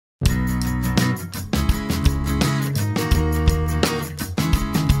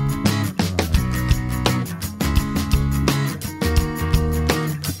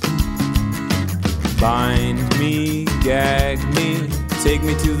gag me, take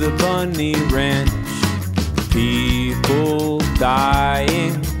me to the bunny ranch. People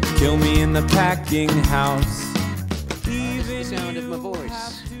dying, kill me in the packing house. This is the sound of my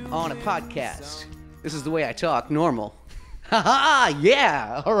voice on a podcast. This is the way I talk, normal. Ha ha,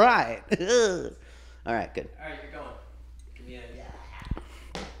 yeah, all right. All right, good. All right, you're going. Give me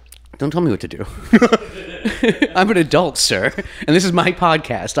Don't tell me what to do. I'm an adult, sir, and this is my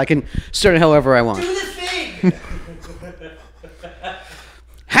podcast. I can start it however I want. Do the thing!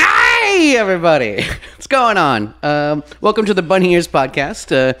 Hi, everybody. What's going on? Welcome to the Bunny Ears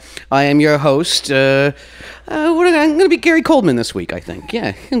podcast. I am your host. I'm going to be Gary Coleman this week, I think.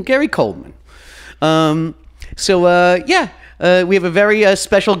 Yeah, Gary Coleman. We have a very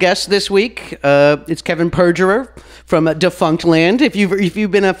special guest this week. It's Kevin Perjurer from Defunctland. If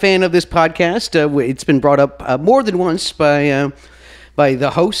you've been a fan of this podcast, it's been brought up more than once by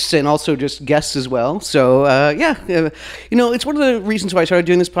the hosts and also just guests as well. So it's one of the reasons why I started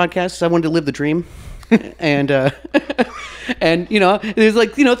doing this podcast. I wanted to live the dream, and there's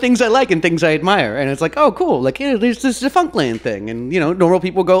things I like and things I admire, and it's like, oh cool, there's this Defunctland thing, and normal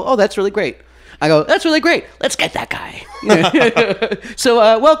people go, oh, that's really great. I go, that's really great. Let's get that guy.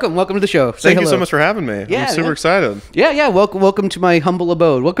 So welcome to the show. Thank you so much for having me. Yeah, I'm super excited. Yeah. Welcome to my humble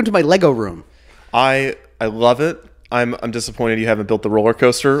abode. Welcome to my Lego room. I love it. I'm disappointed you haven't built the roller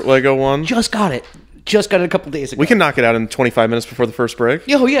coaster Lego one. Just got it a couple days ago. We can knock it out in 25 minutes before the first break.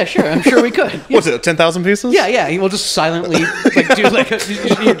 Oh yeah, sure. I'm sure we could. Yeah. What's it? 10,000 pieces? Yeah. We'll just silently do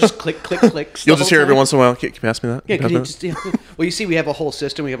just click. You'll just hear every once in a while. Can you pass me that? Yeah. Well, you see, we have a whole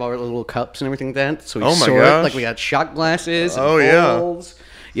system. We have our little cups and everything like that. So we my sort gosh. we got shot glasses. And bowls.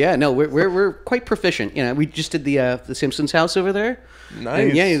 Yeah. No, we're quite proficient. We just did the Simpsons house over there. Nice.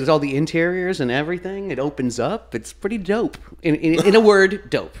 And there's all the interiors and everything. It opens up. It's pretty dope. In a word,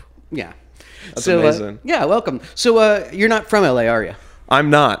 dope. Yeah. That's amazing. Welcome. So you're not from LA, are you? I'm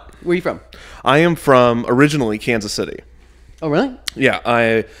not. Where are you from? I am from originally Kansas City. Oh, really? Yeah,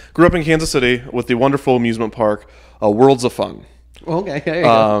 I grew up in Kansas City with the wonderful amusement park, Worlds of Fun. Okay, there you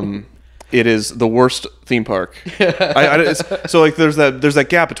go. It is the worst theme park. There's that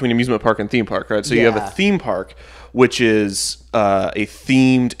gap between amusement park and theme park, right? So you have a theme park, which is a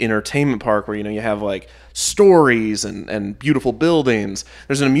themed entertainment park where you have like stories and beautiful buildings.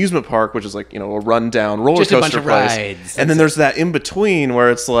 There's an amusement park, which is like a rundown roller just coaster a bunch place, of rides. And then there's that in between where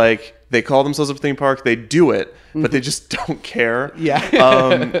it's like they call themselves a theme park, they do it, but they just don't care. Yeah.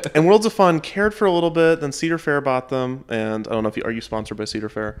 And Worlds of Fun cared for a little bit, then Cedar Fair bought them, and I don't know if are you sponsored by Cedar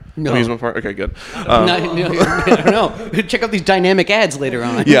Fair? No. Amusement park? Okay, good. I don't know. Check out these dynamic ads later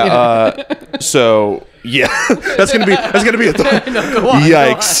on. Yeah. So yeah, that's gonna be a thought. No, go on.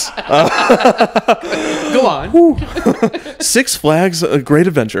 Yikes. Go on. Six Flags, a great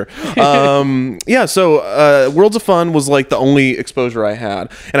adventure. So Worlds of Fun was like the only exposure I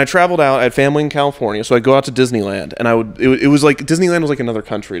had, and I traveled out. I had family in California, so I'd go out to Disneyland, and it was like Disneyland was like another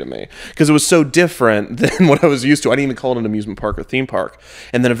country to me because it was so different than what I was used to. I didn't even call it an amusement park or theme park.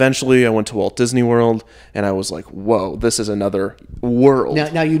 And then eventually I went to Walt Disney World, and I was like, whoa, this is another world.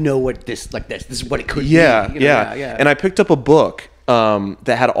 Now you know what this is what it could be. Yeah. And I picked up a book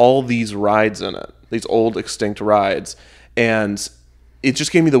that had all these rides in it, these old extinct rides, and it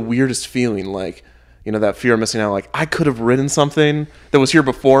just gave me the weirdest feeling, like that fear of missing out. Like I could have ridden something that was here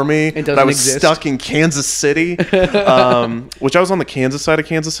before me, but I was stuck in Kansas City, which I was on the Kansas side of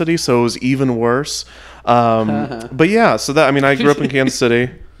Kansas City, so it was even worse. But yeah, so I grew up in Kansas City,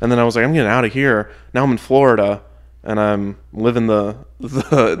 and then I was like, I'm getting out of here. Now I'm in Florida. And I'm living Where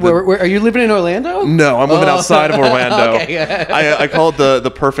are you living in Orlando? No, I'm living outside of Orlando. Okay. I call it the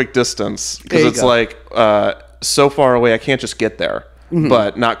perfect distance because it's like so far away I can't just get there,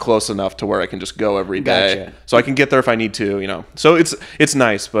 but not close enough to where I can just go every day. Gotcha. So I can get there if I need to, So it's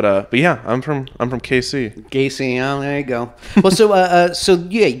nice, but yeah, I'm from KC. KC, there you go. Well, so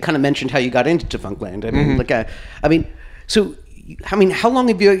you kind of mentioned how you got into Defunctland. How long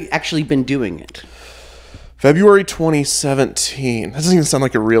have you actually been doing it? February 2017. That doesn't even sound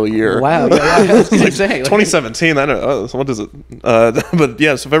like a real year. Wow. I was going to say. 2017. I don't know. What is it? But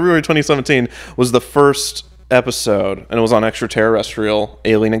yeah, so February 2017 was the first episode, and it was on Extraterrestrial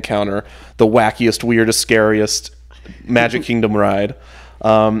Alien Encounter, the wackiest, weirdest, scariest Magic Kingdom ride.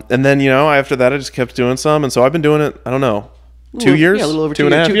 And then, after that, I just kept doing some, and so I've been doing it, I don't know, 2 years? Yeah, a little over 2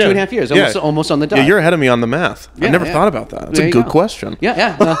 and a half. Two and a half years. Almost on the dot. Yeah, you're ahead of me on the math. I never thought about that. That's a good question.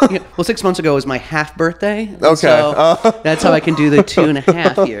 Yeah. Well, 6 months ago was my half birthday. Okay. So that's how I can do the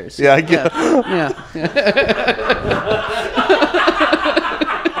 2.5 years. Yeah, I get it. Yeah.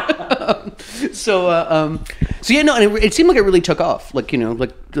 So yeah, no, and it seemed like it really took off. Like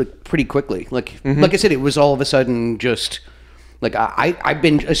like pretty quickly. Like I said, it was all of a sudden just. Like I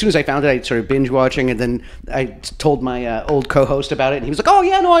binge as soon as I found it, I started binge watching, and then I told my old co-host about it, and he was like, "Oh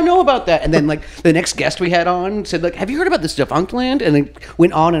yeah, no, I know about that." And then like the next guest we had on said like, "Have you heard about this Defunctland?" And it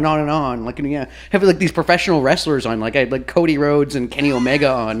went on and on and on. Like have like these professional wrestlers on. Like I had like Cody Rhodes and Kenny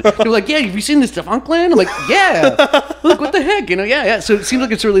Omega on. They were like, "Yeah, have you seen this Defunctland?" I'm like, "Yeah." Like what the heck, yeah. So it seems like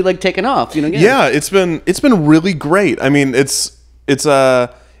it's really like taken off, Yeah, it's been really great. I mean,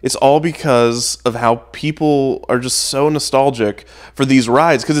 it's all because of how people are just so nostalgic for these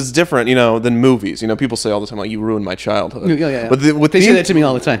rides, because it's different, than movies. People say all the time, like, you ruined my childhood. Yeah. But they say that to me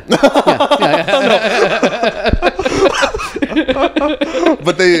all the time.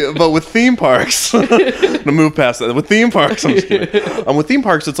 But with theme parks, I'm gonna move past that. With theme parks, I'm just kidding. With theme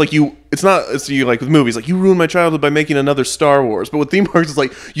parks, it's like it's you like with movies, like you ruined my childhood by making another Star Wars. But with theme parks, it's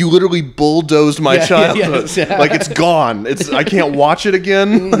like you literally bulldozed my childhood. Like it's gone. I can't watch it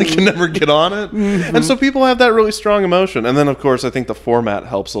again. I can never get on it. And so people have that really strong emotion. And then of course, I think the format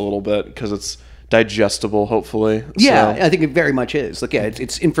helps a little bit because it's digestible, hopefully. Yeah, so. I think it very much is. Like,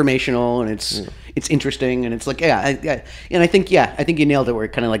 it's informational and it's interesting, and it's like, and I think you nailed it where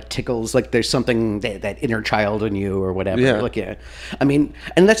it kind of like tickles, like there's something that inner child in you or whatever. Yeah. Like, I mean,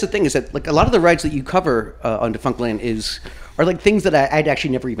 and that's the thing is that like a lot of the rides that you cover on Defunctland are like things that I'd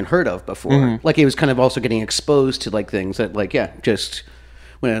actually never even heard of before. Mm-hmm. Like it was kind of also getting exposed to like things that like just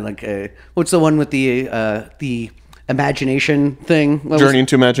when like what's the one with the imagination thing? Journey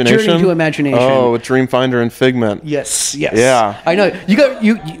into Imagination. Journey to Imagination. Oh, with Dreamfinder and Figment. Yes. Yeah. I know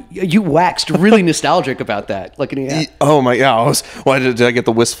you waxed really nostalgic about that. Like, oh my, yeah. Why did I get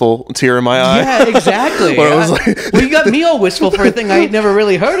the wistful tear in my eye? Yeah, exactly. Where I was like, well, you got me all wistful for a thing I had never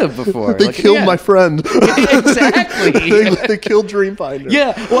really heard of before. They killed my friend. Exactly. they killed Dreamfinder.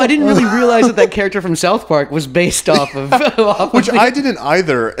 Yeah. Well, I didn't really realize that character from South Park was based off of which I didn't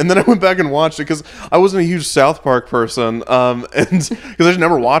either. And then I went back and watched it because I wasn't a huge South Park person. And because I just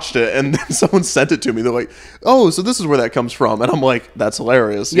never watched it, and then someone sent it to me. They're like, "Oh, so this is where that comes from," and I'm like, "That's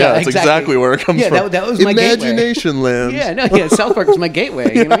hilarious." Yeah, that's exactly where it comes from. Yeah, that was my Imagination Land. Yeah, South Park was my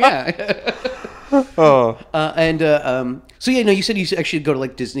gateway. Oh. So you said you actually go to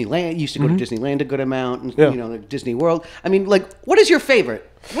like Disneyland. You used to go to Disneyland a good amount, and like Disney World. I mean, like, what is your favorite?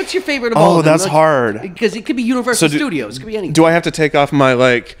 What's your favorite of all of them? Oh, that's hard. Because it could be Universal Studios. It could be anything. Do I have to take off my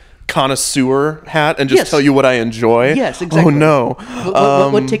like connoisseur hat and just tell you what I enjoy? Yes, exactly. Oh no.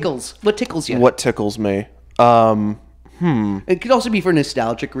 What tickles? What tickles you? What tickles me? It could also be for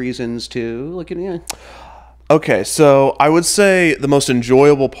nostalgic reasons too. Like, Okay, so I would say the most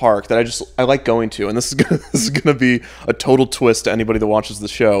enjoyable park that I like going to, and this is gonna be a total twist to anybody that watches the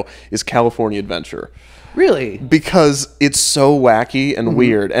show, is California Adventure. Really? Because it's so wacky and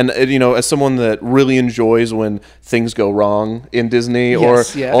weird. And, as someone that really enjoys when things go wrong in Disney or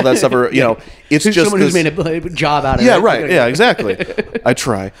all that stuff, or, it's There's just someone who's made a job out of it. Yeah, right. Yeah, exactly. I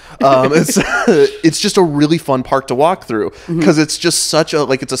try. It's just a really fun park to walk through because it's just such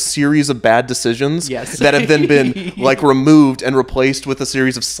it's a series of bad decisions that have then been like removed and replaced with a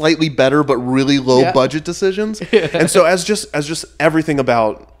series of slightly better but really low budget decisions. And so as just everything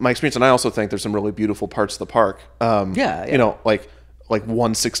about my experience, and I also think there's some really beautiful parts of the park. Like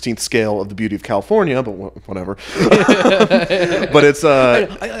 1/16th scale of the beauty of California, but whatever. But it's I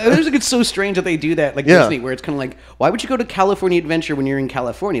always think it's so strange that they do that, like Disney, where it's kind of like, why would you go to California Adventure when you're in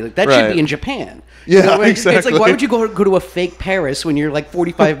California? Like that should be in Japan. Yeah, exactly. It's like, why would you go to a fake Paris when you're like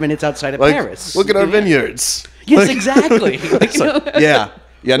 45 minutes outside of Paris? Look at our vineyards. Yes, exactly.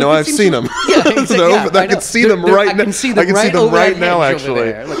 Yeah, no, I've seen them. Yeah, exactly. I can see them right now. I can see them right now,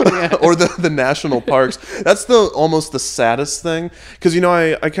 actually. Or the national parks. That's almost the saddest thing, because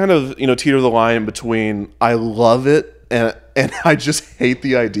I kind of teeter the line between I love it and I just hate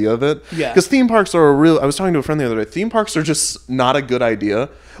the idea of it. Yeah. Because theme parks are I was talking to a friend the other day. Theme parks are just not a good idea.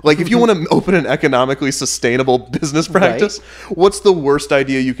 Like, if you want to open an economically sustainable business practice, what's the worst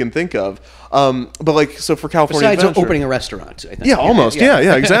idea you can think of? But so for California Besides Adventure, opening a restaurant, I think. Yeah, almost.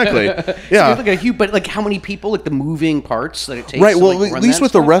 Yeah, exactly. Yeah. But like how many people, like the moving parts that it takes. Right. To, well, like, at least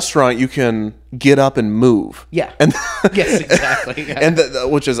with the restaurant, you can get up and move. Yeah. And yes, exactly. Yeah.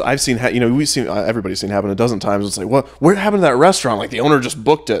 And which is I've seen. We've seen everybody's seen happen a dozen times. It's like, well, what happened to that restaurant? Like the owner just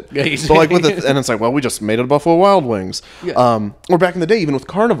booked it. Yeah, but like and it's like, well, we just made it Buffalo Wild Wings. Yeah. Or back in the day, even with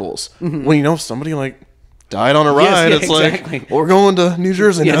carnivals, when somebody like died on a ride. yeah, It's exactly. like, we're going to New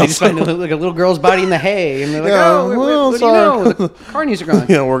Jersey Yeah, now. they just find like a little girl's body in the hay, and they're like, Yeah, "Oh, well, what do you know? The carnies are gone."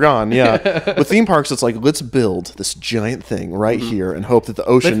 Yeah, we're gone. Yeah. With theme parks, it's like, let's build this giant thing right here and hope that the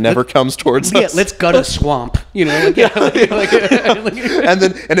ocean never comes towards us. Yeah, let's gut a swamp. You know, like,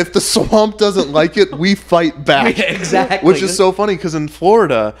 And if the swamp doesn't like it, we fight back. Yeah, exactly. Which is so funny because in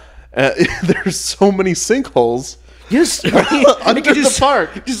Florida, there's so many sinkholes. Yes, Under the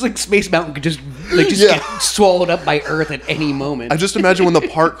park. Just like Space Mountain could just Yeah. get swallowed up by Earth at any moment. I just imagine when the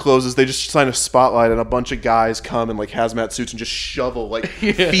park closes, they just shine a spotlight and a bunch of guys come in like hazmat suits and just shovel, like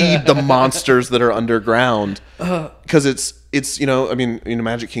feed the monsters that are underground. Because it's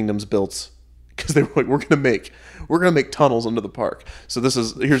Magic Kingdom's built because they were like, we're gonna make tunnels under the park. So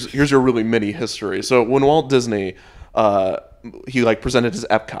here's your really mini history. So when Walt Disney he like presented his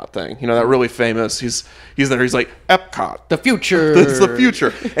Epcot thing, that really famous, he's there, he's like, Epcot, the future. It's the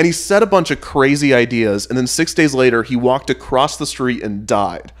future. And he said a bunch of crazy ideas, and then 6 days later he walked across the street and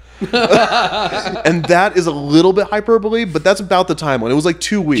died. And that is a little bit hyperbole, but that's about the time when it was like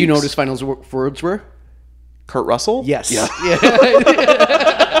 2 weeks. Do you know what his final words were? Kurt Russell? Yes. Yeah.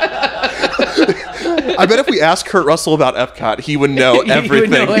 I bet if we asked Kurt Russell about Epcot, he would know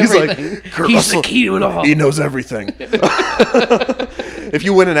everything. He's like, Kurt Russell, the key to it all. he knows everything. If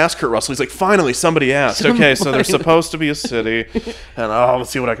you went and asked Kurt Russell, he's like, finally, somebody asked. Okay, so there's supposed to be a city, and let's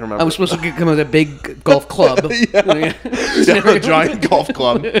see what I can remember. I'm supposed to come with a big golf club. Yeah, a giant golf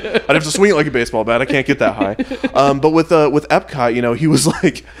club. I'd have to swing it like a baseball bat. I can't get that high. But with Epcot, he was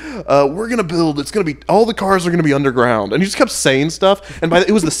like, we're gonna build. It's gonna be, all the cars are gonna be underground, and he just kept saying stuff. And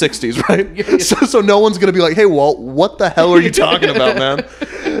it was the '60s, right? Yeah. So no one's gonna be like, hey, Walt, what the hell are you talking about, man?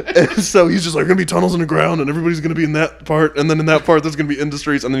 And so he's just like, gonna be tunnels underground, and everybody's gonna be in that part, and then in that part there's gonna be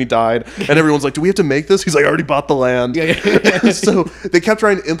industries, and then he died, and everyone's like, do we have to make this? He's like, I already bought the land. And so they kept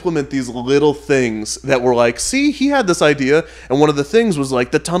trying to implement these little things that were like, see, he had this idea, and one of the things was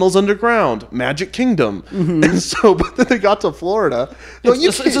like the tunnels underground, Magic Kingdom. And so, but then they got to Florida,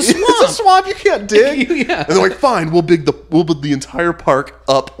 It's a swamp. It's a swamp, you can't dig. Yeah. And they're like, fine, we'll build the entire park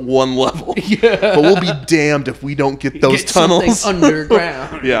up one level. Yeah. But we'll be damned if we don't get those tunnels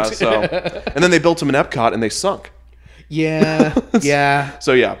underground. Yeah, so, and then they built them in Epcot and they sunk. Yeah, yeah.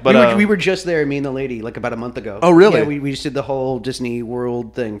 So yeah, but we were just there, me and the lady, like about a month ago. Oh, really? Yeah, we just did the whole Disney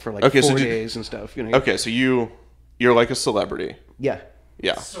World thing for like 4 days and stuff. Okay, so you're like a celebrity. Yeah.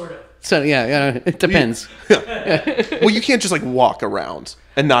 Yeah. Sort of. So yeah, it depends. Well, you can't just like walk around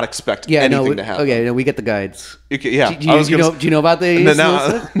and not expect anything to happen. Okay, we get the guides. Yeah. Do you know about the?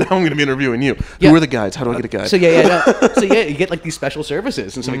 Now I'm going to be interviewing you. Yeah. Who are the guides? How do I get a guide? So you get like these special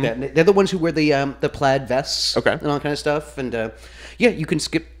services and stuff like that. And they're the ones who wear the plaid vests, okay, and all that kind of stuff. And you can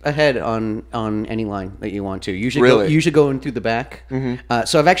skip ahead on any line that you want to. You should go in through the back.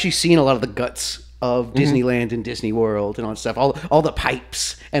 So I've actually seen a lot of the guts of Disneyland and Disney World and all that stuff, all the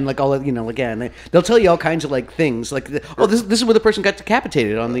pipes and like all of, again, they'll tell you all kinds of like things like, this is where the person got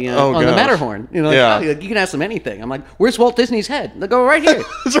decapitated on the Matterhorn. You can ask them anything. I'm like, where's Walt Disney's head? They go, right here.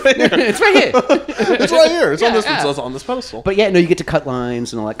 It's right here. It's right here. It's right here. It's on this. It's on this pedestal. But yeah, no, you get to cut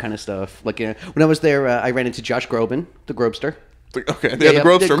lines and all that kind of stuff. Like when I was there, I ran into Josh Groban, the Grobster. Okay, the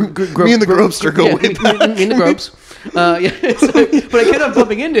Grobster. Me and the Grobster go way back. Me and the Grobes. But I kept on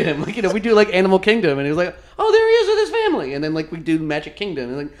bumping into him. Like, we do like Animal Kingdom, and he was like, "Oh, there he is with his family." And then like we do Magic Kingdom,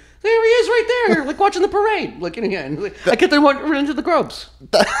 and like, there he is right there, like watching the parade. Like, and I kept on running into the Grobes.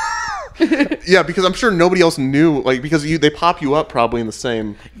 Yeah, because I'm sure nobody else knew, like, because they pop you up probably in the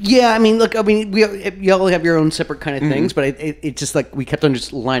same. Yeah, I mean, look, you all have your own separate kind of things, but it just like we kept on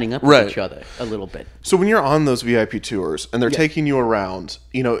just lining up with each other a little bit. So when you're on those VIP tours and they're taking you around,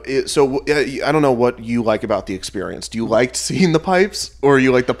 I don't know what you like about the experience. Do you like seeing the pipes, or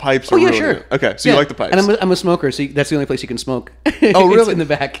you like the pipes? Oh yeah, sure. Okay, so you like the pipes, and I'm a smoker, so that's the only place you can smoke. Oh really? It's in the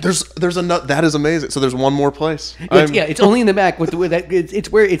back. There's a nut. That is amazing. So there's one more place. It's only in the back with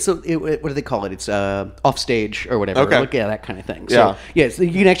it's where what do they call it? It's off stage or whatever. Okay. Like, that kind of thing. So, so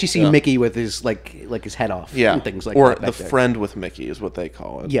you can actually see Mickey with his like his head off. Yeah. And things like or that. Or the friend with Mickey is what they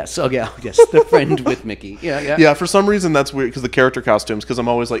call it. Yes. Oh yeah. Yes. The friend with Mickey. Yeah. Yeah. For some reason that's weird because the character costumes. Because I'm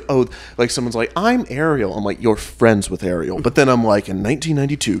always like, like someone's like, I'm Ariel. I'm like, you're friends with Ariel. But then I'm like, in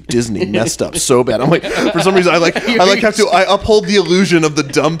 1992, Disney messed up so bad. I'm like, for some reason I uphold the illusion of the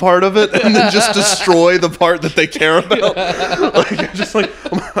dumb part of it and then just destroy the part that they care about. Like, just like,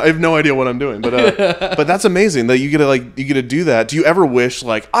 I have no idea what I'm doing, but that's amazing that you get to do that. Do you ever wish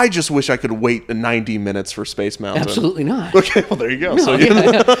I just wish I could wait 90 minutes for Space Mountain? Absolutely not. Okay, well there you go.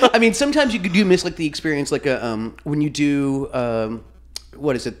 No, I mean, sometimes you do miss like the experience, like when you do.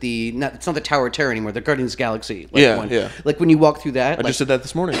 What is it? It's not the Tower of Terror anymore. The Guardians of the Galaxy. One. Yeah. Like when you walk through that. I just did that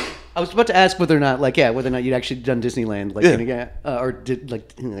this morning. I was about to ask whether or not you'd actually done Disneyland, or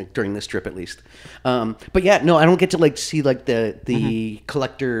did during this trip at least. But yeah, no, I don't get to see the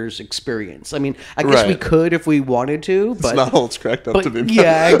collector's experience. I mean, I guess we could if we wanted to, but it's not all it's cracked up to be.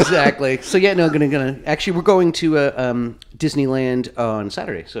 Yeah, exactly. So yeah, no, actually we're going to Disneyland on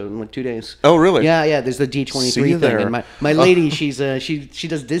Saturday, so in 2 days. Oh, really? Yeah. There's the D23 thing, there. and my lady, she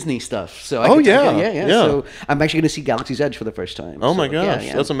does Disney stuff. So yeah. So I'm actually going to see Galaxy's Edge for the first time. Oh my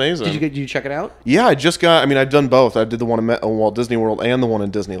gosh, that's amazing. Did you check it out? Yeah, I've done both. I did the one in Walt Disney World and the one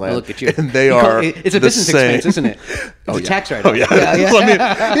in Disneyland. Oh, look at you. And it's a business expense, isn't it? It's a tax write-off. Oh, yeah. Well, I mean,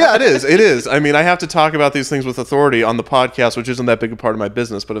 yeah, it is. It is. I mean, I have to talk about these things with authority on the podcast, which isn't that big a part of my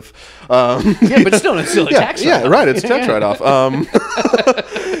business. But if but still a tax write-off. Yeah, right. It's a tax write-off.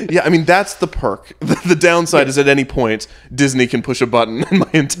 Yeah, I mean, that's the perk. The downside is at any point Disney can push a button and my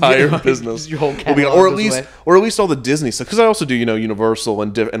entire business your whole will be, or at least all the Disney stuff. Because I also do Universal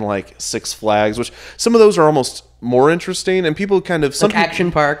and like Six Flags, which some of those are almost more interesting, and people kind of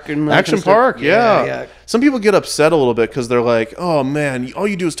Action Park and Action Park, yeah. Some people get upset a little bit because they're like, "Oh man, all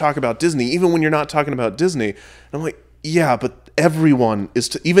you do is talk about Disney, even when you're not talking about Disney." And I'm like, "Yeah, but everyone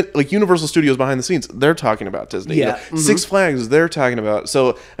is even like Universal Studios behind the scenes, they're talking about Disney. Yeah. Six Flags, they're talking about."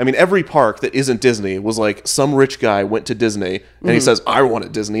 So I mean, every park that isn't Disney was like some rich guy went to Disney and he says, "I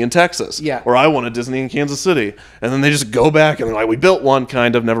wanted Disney in Texas," or "I wanted Disney in Kansas City," and then they just go back and they're like, "We built one,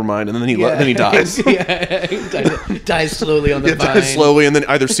 kind of, never mind," and then he dies. He dies slowly on the vine. Dies slowly, and then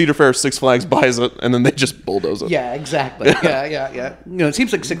either Cedar Fair or Six Flags buys it, and then they just bulldoze it. Yeah, exactly. Yeah. It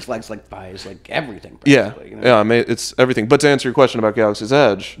seems like Six Flags buys everything. Yeah, it's everything. But to answer your question about Galaxy's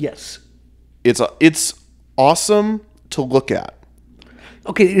Edge, yes, it's awesome to look at.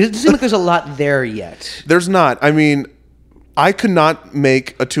 Okay, it doesn't seem like there's a lot there yet. There's not. I mean, I could not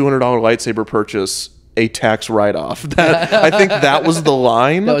make a $200 lightsaber purchase a tax write-off. I think that was the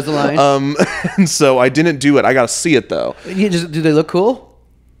line. That was the line. And so I didn't do it. I got to see it though. Do they look cool?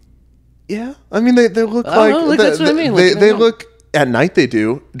 Yeah, I mean they look like that's what I mean. They look at night. They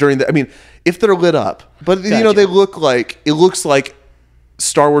do during the. I mean, if they're lit up, but Gotcha. they look like it looks like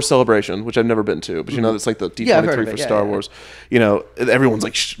Star Wars Celebration, which I've never been to, but it's like the D23 for Star Wars. Everyone's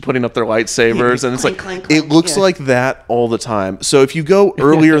like putting up their lightsabers, and it's clank, like clank, clank. it looks like that all the time. So if you go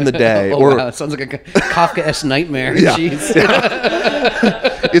earlier in the day, wow, it sounds like a Kafka-esque nightmare. Jeez.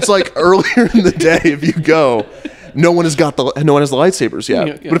 It's like earlier in the day if you go. No one has the lightsabers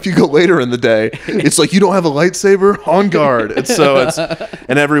yet. But if you go later in the day, it's like you don't have a lightsaber, on guard.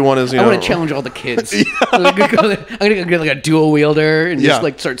 And everyone is. I want to challenge all the kids. I'm gonna get a dual wielder and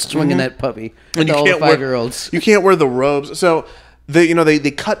just start swinging that puppy. And all the 5-year-olds. You can't wear the robes, so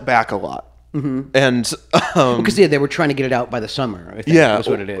they cut back a lot. And because they were trying to get it out by the summer. I think that's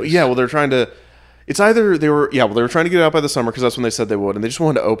what it is. Yeah, well, they're trying to. It's either they were trying to get it out by the summer because that's when they said they would, and they just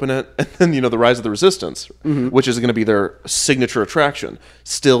wanted to open it. And then the Rise of the Resistance, which is going to be their signature attraction,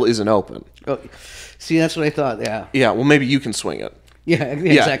 still isn't open. Oh, see, that's what I thought. Yeah. Yeah. Well, maybe you can swing it. Yeah.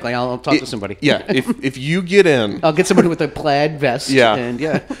 Exactly. I'll talk to somebody. Yeah. If you get in, I'll get somebody with a plaid vest. Yeah. And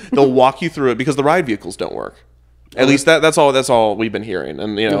they'll walk you through it because the ride vehicles don't work. At least that's all we've been hearing,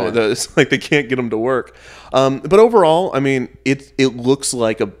 and it's like they can't get them to work. But overall, I mean, it looks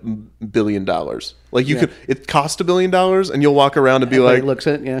like $1 billion. Like it cost $1 billion, and you'll walk around and be like, it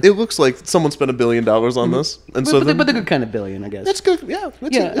looks like someone spent $1 billion on this, and but the good kind of billion, I guess. That's good. Yeah,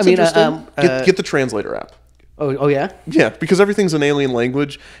 it's interesting. Get the translator app. Oh yeah? Yeah, because everything's an alien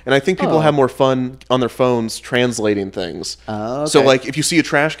language, and I think people have more fun on their phones translating things. Oh, okay. So, like, if you see a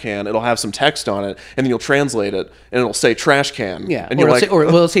trash can, it'll have some text on it, and then you'll translate it, and it'll say trash can. Yeah, and or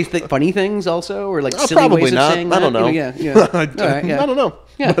will it say funny things also, or silly ways of saying that? I don't know. I don't know.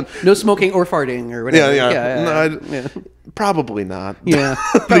 Yeah, no smoking or farting or whatever. Yeah. Probably not. Yeah,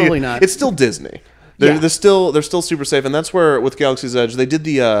 probably not. It's still Disney. They're still super safe, and that's where with Galaxy's Edge they did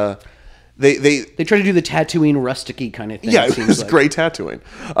the. They try to do the Tatooine rustic-y kind of thing. Yeah, it was great tattooing.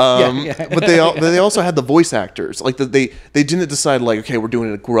 But they also had the voice actors. Like they didn't decide like, okay, we're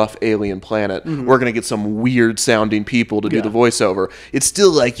doing a gruff alien planet. We're gonna get some weird sounding people to do the voiceover. It's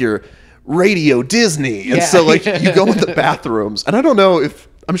still like your Radio Disney, and so like you go in the bathrooms, and I don't know if.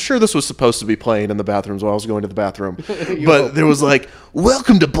 I'm sure this was supposed to be playing in the bathrooms while I was going to the bathroom, but there was like,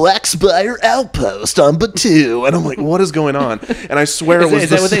 "Welcome to Black Spire Outpost on Batuu," and I'm like, "What is going on?" And I swear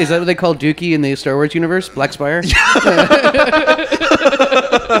is that what they call Dookie in the Star Wars universe? Black Spire?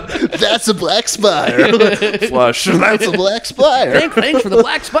 That's a Black Spire. Flush. That's a Black Spire. Thanks for the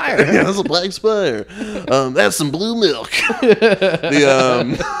Black Spire. Yeah, that's a Black Spire. That's some blue milk.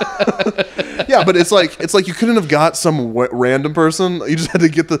 Yeah, but it's like you couldn't have got some random person. You just had to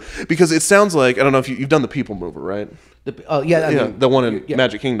get because it sounds like, I don't know if you've done the People Mover, right? The one in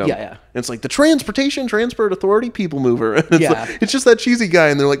Magic Kingdom. Yeah. And it's like the Transport Authority People Mover. And it's, Yeah. it's just that cheesy guy,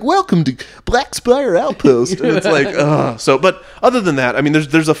 and they're like, "Welcome to Black Spire Outpost." And it's like, so. But other than that, I mean,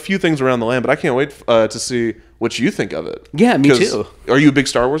 there's a few things around the land, but I can't wait to see what you think of it. Yeah, me too. Are you a big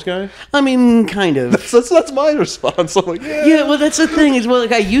Star Wars guy? I mean, kind of. That's my response. I'm like, Yeah, well, that's the thing. Is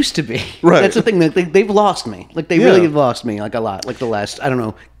like I used to be. Right. That's the thing. That they've lost me. Like they really have lost me. Like a lot. Like the last, I don't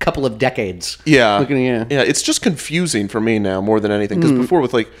know, couple of decades. Yeah. Yeah. It's just confusing for me now more than anything, because before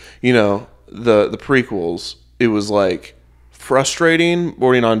with, like, you know, the prequels, it was like frustrating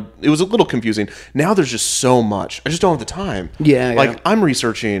bordering on, it was a little confusing. Now there's just so much. I just don't have the time. Yeah. Like I'm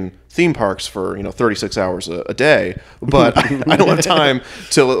researching theme parks for 36 hours a day, but I don't have time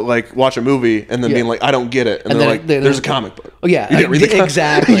to like watch a movie and then being like, I don't get it, and they're like, there's a comic book. Oh yeah, you didn't read the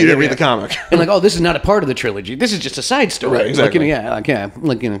exactly. You didn't read the comic. And like, oh, this is not a part of the trilogy. This is just a side story. Right, exactly.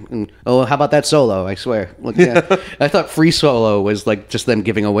 And, oh, how about that Solo? I swear. Like, I thought Free Solo was like just them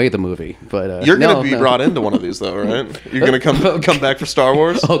giving away the movie, but you're gonna be brought into one of these though, right? You're gonna come back for Star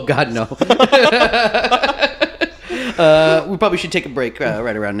Wars. Oh God, no. We probably should take a break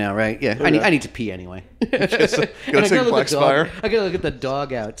right around now, right? Yeah, I need to pee anyway. Gotta take Black Spire. I gotta get the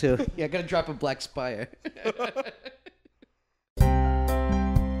dog out too. Yeah, I gotta drop a Black Spire.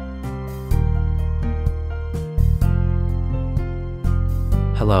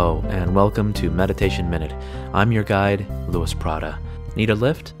 Hello, and welcome to Meditation Minute. I'm your guide, Louis Prada. Need a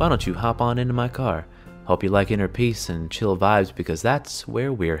lift? Why don't you hop on into my car? Hope you like inner peace and chill vibes, because that's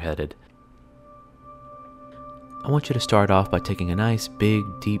where we're headed. I want you to start off by taking a nice, big,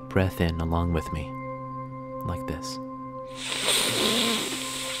 deep breath in along with me. Like this.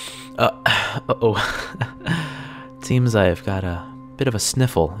 It seems I've got a bit of a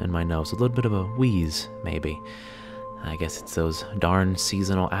sniffle in my nose, a little bit of a wheeze, maybe. I guess it's those darn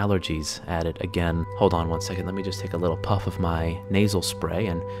seasonal allergies at it again. Hold on one second, let me just take a little puff of my nasal spray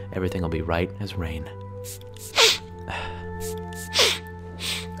and everything will be right as rain.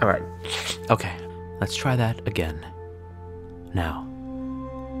 Alright, okay, let's try that again. Now,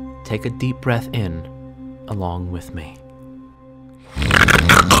 take a deep breath in along with me.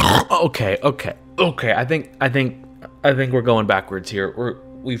 Okay, I think we're going backwards here.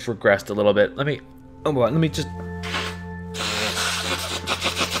 We've regressed a little bit. Let me just...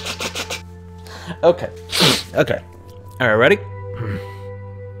 Okay. Alright, ready?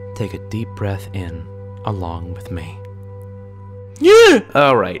 Take a deep breath in along with me. Yeah!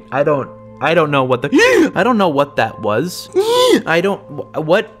 Alright, I don't know what that was.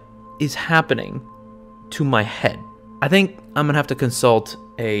 What is happening to my head? I think I'm gonna have to consult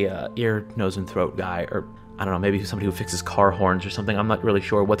a ear, nose, and throat guy, or I don't know, maybe somebody who fixes car horns or something. I'm not really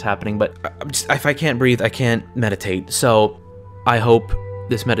sure what's happening, but if I can't breathe, I can't meditate. So I hope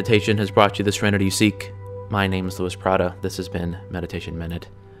this meditation has brought you the serenity you seek. My name is Louis Prada. This has been Meditation Minute.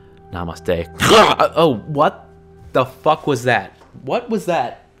 Namaste. Oh, what the fuck was that? What was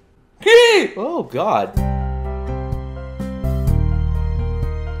that? Oh, God.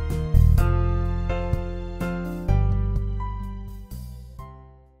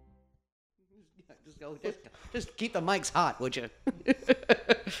 Just keep the mics hot, would you?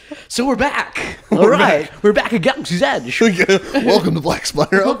 So we're back. All right. We're back at Galaxy's Edge. Welcome to Black Spire.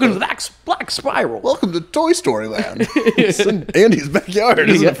 Welcome to the Black Spiral. Welcome to Toy Story Land. It's in Andy's backyard.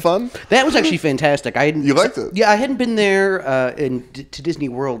 Isn't it fun? That was actually fantastic. You liked it? Yeah, I hadn't been there to Disney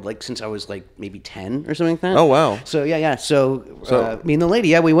World like since I was like maybe 10 or something like that. Oh, wow. So yeah. So me and the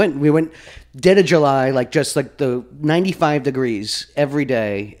lady, we went dead of July, like just like the 95 degrees every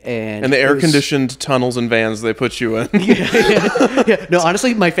day, and the air-conditioned tunnels and vans they put you in. Yeah. No,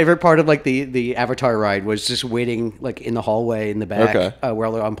 honestly, my favorite part of like the Avatar ride was just waiting like in the hallway in the back where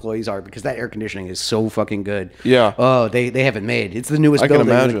all the employees are, because that air conditioning is so fucking good. Yeah. Oh, they haven't made. It's the newest building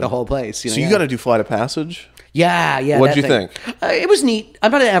in like, the whole place. So you got to do Flight of Passage? Yeah. What'd you think? It was neat.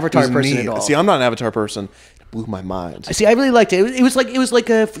 I'm not an Avatar person at all. See, I'm not an Avatar person. Blew my mind. See, I really liked it. It was like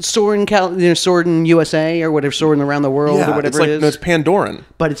a Soarin' USA or whatever, Soarin' around the world or whatever it is. No, it's Pandoran.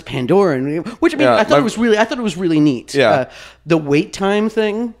 But it's Pandoran, which I mean, I thought it was really neat. Yeah. The wait time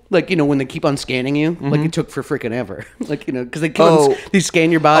thing, like when they keep on scanning you, like it took for freaking ever, like because they scan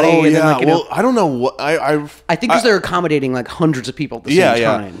your body. Oh, and yeah. then, like, I don't know what I think because they're accommodating like hundreds of people at the same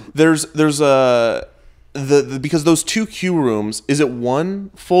time. There's because those two queue rooms, is it one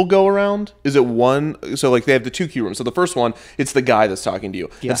full go around? Is it one? So like they have the two queue rooms. So the first one, it's the guy that's talking to you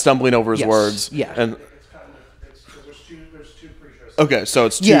and stumbling over his words. Yeah. And there's two pre-shows. okay, so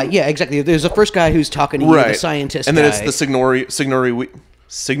it's two. Yeah, exactly. There's the first guy who's talking to you, the scientist, and then guy. it's the Signori.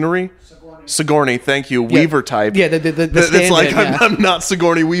 Sigourney, thank you, Weaver type. Yeah, the it's like stand-in, I'm not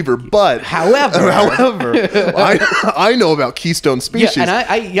Sigourney Weaver, but However, I know about Keystone Species. and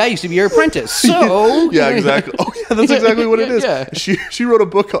I used to be your apprentice, so Yeah, exactly. Oh, yeah, that's exactly what it is. Yeah. She wrote a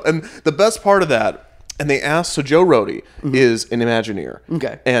book, and the best part of that, and they asked, so Joe Rohde is an Imagineer.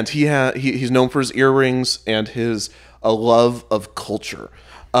 Okay. And he's known for his earrings and his love of culture.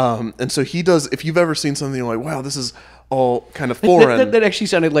 And so he does, if you've ever seen something, you're like, wow, this is all kind of foreign. That actually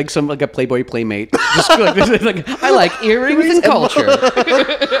sounded like a Playboy Playmate. Just like, I like earrings and culture.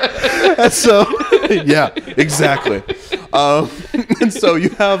 And so, yeah, exactly. And so you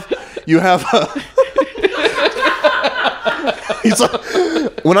have he's like,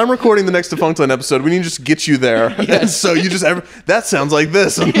 when I'm recording the next Defunctland episode, we need to just get you there. And so you just that sounds like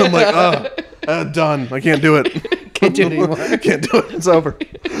this. And I'm like, done. I can't do it. Can't do it anymore. Can't do it. It's over.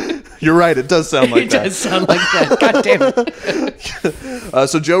 You're right. It does sound like that. It does sound like that. God damn it.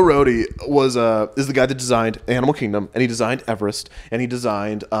 So Joe Rohde is the guy that designed Animal Kingdom, and he designed Everest, and he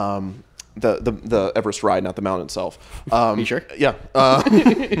designed the Everest ride, not the mountain itself. You sure? Yeah.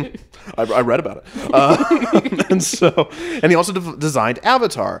 I read about it. And he also designed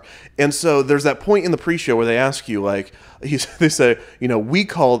Avatar. And so there's that point in the pre-show where they ask you, like, they say, we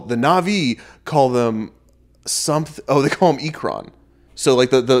call the Na'vi, call them something. Oh, they call them Ikron. So like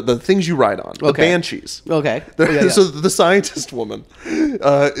the things you ride on, the banshees. Okay. So the scientist woman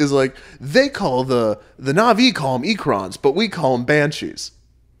is like, they call the Na'vi call them Ikrons, but we call them banshees.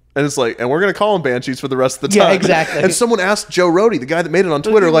 And it's like, and we're going to call them banshees for the rest of the time. Yeah, exactly. And someone asked Joe Rohde, the guy that made it on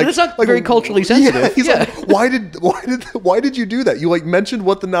Twitter, like, it's not very culturally sensitive. Yeah, he's like, why did you do that? You like mentioned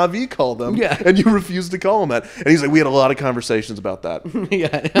what the Na'vi call them, and you refused to call them that. And he's like, we had a lot of conversations about that. Yeah,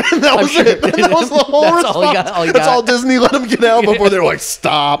 that was it. That was the whole That's response. all you That's got. all Disney let him get out before they're like,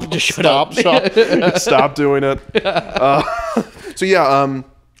 stop, Just shut up. stop doing it. So yeah,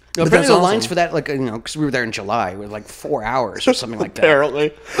 No, but apparently that's the awesome. lines for that, like, because we were there in July, were like 4 hours or something like that.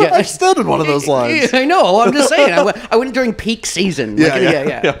 Apparently, Yeah. I stood in one of those lines. Yeah, I know. I'm just saying. I went during peak season.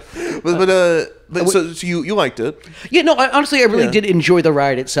 Yeah. But so you liked it? Yeah, no. Honestly, I really Yeah. did enjoy the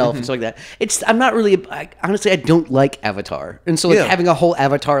ride itself and stuff like that. I'm not really. Honestly, I don't like Avatar, and so like Yeah. having a whole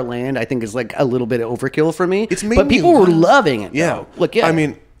Avatar land, I think is like a little bit of overkill for me. It's made but me people were love- loving it. Yeah. though. Like yeah. I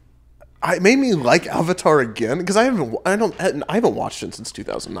mean, it made me like Avatar again because I haven't watched it since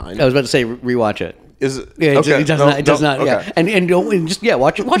 2009. I was about to say rewatch it. Is it? Yeah, Okay. it does No, not. It does no, not. Yeah, okay. and just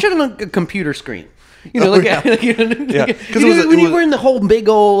watch it on a computer screen. Like, yeah. yeah. 'Cause it when was- you were in the whole big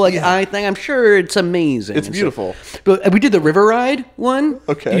old eye thing, I'm sure it's amazing. It's And beautiful. But we did the river ride one.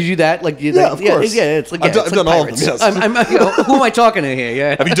 Okay. Did you do that? Like, of course. Yeah, it's like I've it's done like all of them, pirates. yes. I'm who am I talking to here?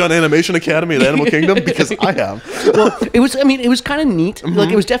 Yeah. Have you done Animation Academy at Animal Kingdom? Because I have. Well, it was. I mean, it was kind of neat. Mm-hmm. Like,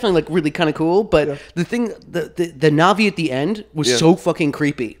 it was definitely like really kind of cool. But the thing, the Na'vi at the end was Yeah. so fucking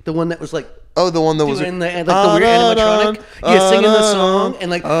creepy. The one that was like. Oh, the one that was Doing the weird animatronic, singing the song, and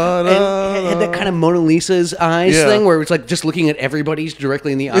like, and had that kind of Mona Lisa's eyes Yeah. thing, where it's like just looking at everybody's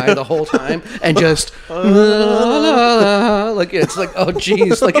directly in the eye the whole time, and just like it's like, oh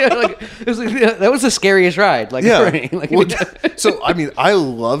geez, like it was like, that was the scariest ride, like Yeah. for me. Like, Well, so I mean, I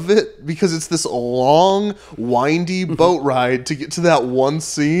love it because it's this long, windy boat ride to get to that one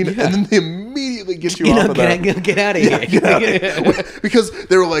scene, and then they immediately get you off of that. get out of here. Get out of here. Because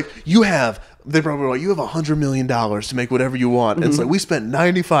they were like, they probably were like, you have $100 million to make whatever you want. And it's like, we spent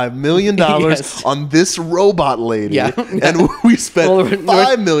 $95 million Yes. on this robot lady. Yeah. And we spent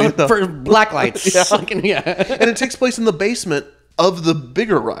 $5 million. for black lights. Yeah. Like, yeah. And it takes place in the basement of the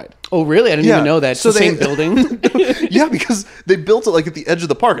bigger ride. Oh, really? I didn't even know that. It's So the same building. Yeah, because they built it like at the edge of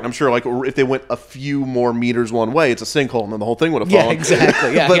the park, and I'm sure like if they went a few more meters one way, it's a sinkhole, and then the whole thing would have Yeah, fallen.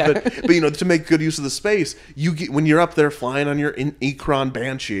 exactly. Yeah, but to make good use of the space, when you're up there flying on your Ikron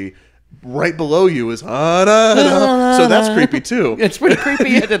Banshee, right below you is so that's creepy too. It's pretty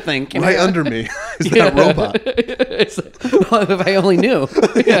creepy to think. Right under me is that robot. It's like, well, if I only knew.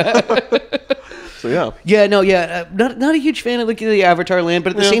 So yeah. Yeah, no, yeah, not a huge fan of the Avatar land,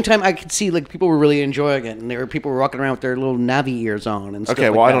 but at the same time, I could see like people were really enjoying it, and people were walking around with their little Navi ears on and stuff. Okay,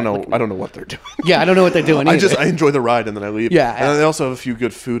 like well, I that. don't know. Like, I don't know what they're doing. yeah, I don't know what they're doing. Either. I enjoy the ride and then I leave. Yeah. And they also have a few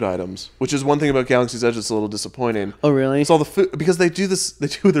good food items, which is one thing about Galaxy's Edge that's a little disappointing. Oh, really? It's all the food because they do this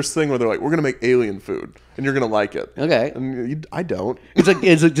thing where they're like, we're gonna make alien food and you're gonna like it. Okay. And I don't. It's like,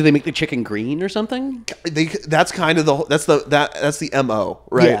 do they make the chicken green or something? That's kind of that's the MO,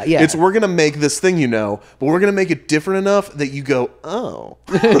 right? Yeah, yeah. It's we're gonna make this thing, but we're gonna make it different enough that you go, oh.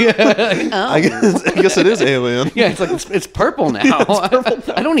 I guess it is alien. Yeah, it's like it's purple now.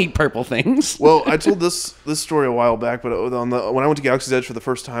 I don't eat purple things. Well, I told this story a while back, but when I went to Galaxy's Edge for the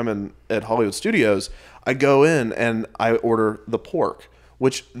first time at Hollywood Studios, I go in and I order the pork,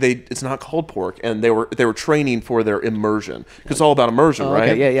 which it's not called pork, and they were training for their immersion, because it's all about immersion,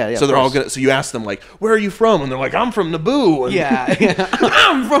 right? Yeah. So they're all gonna. So you ask them like, "Where are you from?" And they're like, "I'm from Naboo." And Yeah.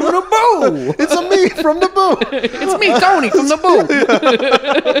 I'm from Naboo. it's a me from Naboo. It's me, Tony, from Naboo.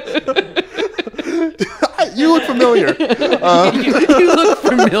 You look familiar. You look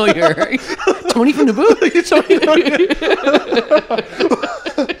familiar. Tony from Naboo?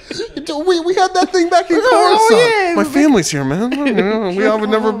 We had that thing back in Coruscant. yeah. My family's here, man. We have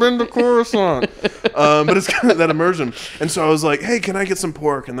never been to Coruscant. But it's kind of that immersion. And so I was like, hey, can I get some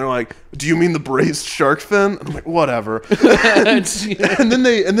pork? And they're like, do you mean the braised shark fin? And I'm like, whatever. and then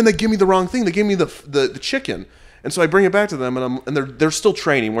they give me the wrong thing. They gave me the chicken. And so I bring it back to them, and they're still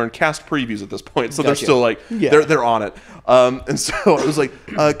training. We're in cast previews at this point, so they're still like they're on it. And so I was like,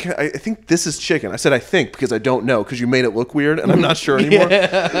 I think this is chicken. I said I think because I don't know, because you made it look weird, and I'm not sure anymore.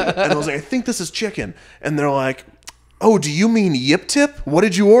 And I was like, I think this is chicken, and they're like, oh, do you mean yip tip? What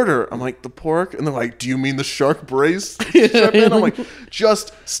did you order? I'm like, the pork. And they're like, do you mean the shark braised? I'm like,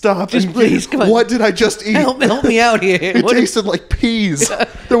 just stop. Just please, come on. What did I just eat? Help me out here. It tasted like peas.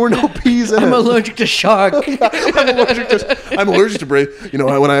 There were no peas in it. I'm allergic to shark. I'm allergic to braised. You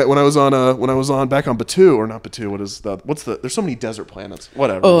know, when I was on back on Batu, or not Batu. There's so many desert planets.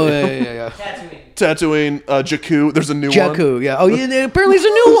 Whatever. Oh yeah. Tatooine, Jakku. There's a new one. Jakku, yeah. Oh yeah. Apparently there's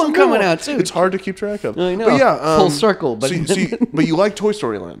a new one coming out soon. It's hard to keep track of. I know. But yeah, full circle. But but you like Toy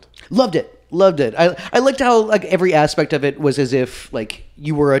Story Land. Loved it. I liked how like every aspect of it was as if like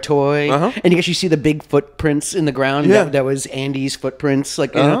you were a toy, and you actually see the big footprints in the ground. Yeah. That was Andy's footprints.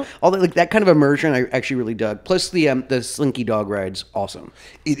 Like you know, all that, like that kind of immersion. I actually really dug. Plus the Slinky Dog ride's awesome.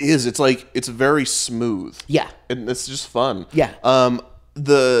 It is. It's like it's very smooth. Yeah. And it's just fun. Yeah.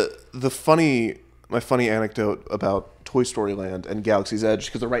 My funny anecdote about Toy Story Land and Galaxy's Edge,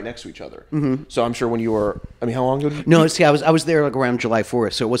 because they're right next to each other. Mm-hmm. So I'm sure when you were, how long ago did you? No, see, I was there like around July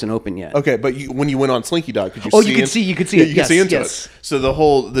 4th, so it wasn't open yet. Okay, but when you went on Slinky Dog, could you Oh, see you could see it. You could see into Yes. it. So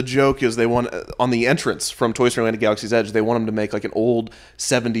the joke is they want, on the entrance from Toy Story Land to Galaxy's Edge, they want them to make like an old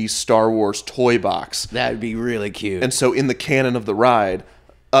 70s Star Wars toy box. That'd be really cute. And so in the canon of the ride,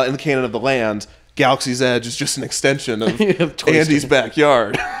 in the canon of the land, Galaxy's Edge is just an extension of Andy's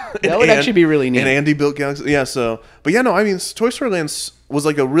backyard. That would actually be really neat. And Andy built Galaxy. Yeah, so. But yeah, no, I mean, Toy Story Land was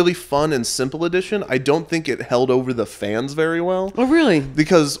like a really fun and simple edition. I don't think it held over the fans very well. Oh, really?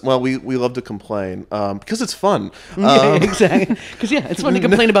 Because, well, we love to complain. Because it's fun. Yeah, exactly. Because, yeah, it's fun to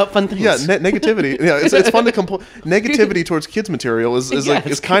complain about fun things. Yeah, negativity. Yeah, it's fun to complain. Negativity towards kids material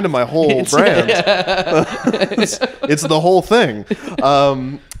is kind of my whole brand. It's the whole thing.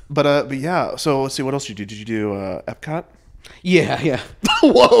 But yeah, so let's see, what else did you do? Did you do Epcot? Yeah.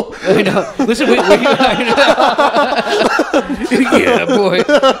 Whoa! I know. Listen, yeah, boy.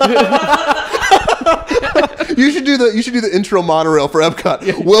 You should do the intro monorail for Epcot.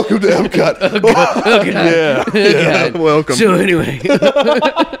 Yeah. Welcome to Epcot. Oh, God. Yeah. Welcome. So anyway.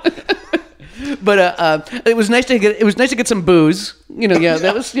 But it was nice to get some booze. You know,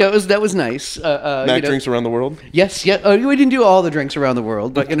 that was nice. Mac drinks around the world. Yes, yeah. We didn't do all the drinks around the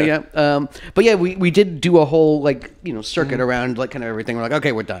world, but but yeah, we did do a whole circuit around like kind of everything. We're like,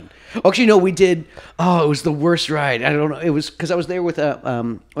 okay, we're done. Actually, no, we did. Oh, it was the worst ride. I don't know. It was because I was there with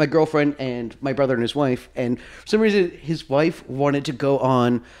my girlfriend and my brother and his wife, and for some reason his wife wanted to go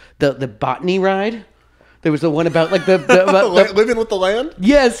on the botany ride. There was the one about like the living with the land.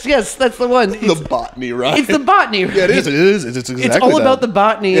 Yes, that's the one. The botany ride. It's the botany ride. Yeah, it is. It's exactly. It's all that. about the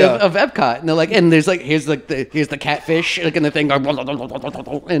botany of Epcot, and they're like, and there's like here's the catfish, like in the thing, and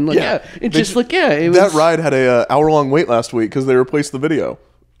like it's just like it was. That ride had a hour-long wait last week because they replaced the video,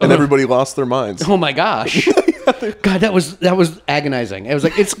 and everybody lost their minds. Oh my gosh. God, that was agonizing. It was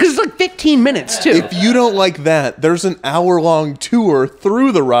like it's because it's like 15 minutes too. If you don't like that, there's an hour-long tour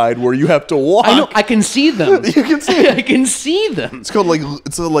through the ride where you have to walk. I know. I can see them. You can see it. I can see them. It's called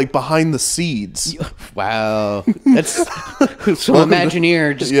like behind the seeds. Wow, that's so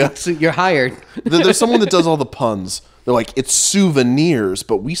Imagineer. Just you're hired. There's someone that does all the puns. They're like, it's souvenirs,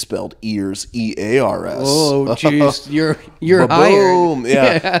 but we spelled ears, E-A-R-S. Oh, jeez, you're hired.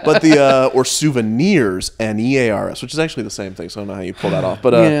 Yeah. But or souvenirs, N-E-A-R-S, which is actually the same thing. So I don't know how you pull that off.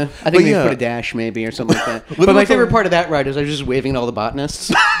 But I think they put a dash maybe or something like that. But my favorite part of that ride is I was just waving at all the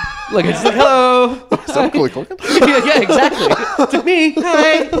botanists. Like it's like, hello. Is that Macaulay Culkin? yeah, exactly. It's like me.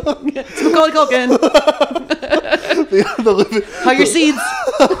 Hi. It's Macaulay Culkin. How are your seeds?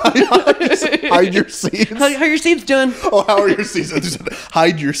 Hide your seeds. How are your seeds doing? Oh, how are your seeds?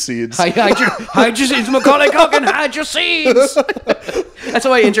 Hide your seeds. Hide your seeds, Macaulay Culkin. Hide your seeds. That's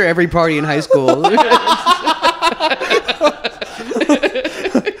how I enter every party in high school.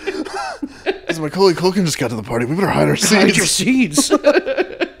 Macaulay Culkin just got to the party. We better hide our Hide your seeds. seeds.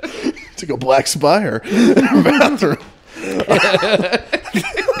 Take a black spire in the bathroom.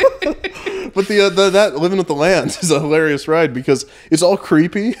 But that Living with the Land is a hilarious ride because it's all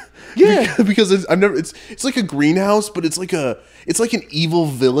creepy. Yeah, because it's like a greenhouse, but it's like an evil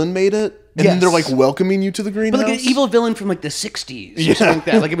villain made it, and then they're like welcoming you to the greenhouse. But like an evil villain from like the 60s or something like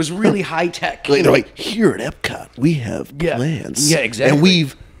that. Like it was really high tech. Like, they're like, here at Epcot, we have plants. Yeah, exactly. And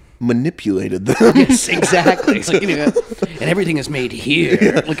we've manipulated them. Yes, exactly. It's like, and everything is made here.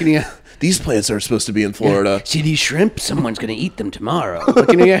 Yeah. Looking at These plants aren't supposed to be in Florida. see these shrimp? Someone's gonna eat them tomorrow.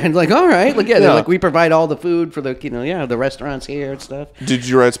 Looking at and like, all right, like they're like we provide all the food for the the restaurants here and stuff. Did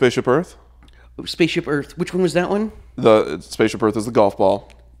you ride Spaceship Earth? Spaceship Earth. Which one was that one? The Spaceship Earth is the golf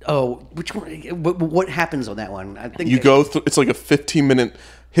ball. Oh, which one? What happens on that one? I think You go through. It's like a 15-minute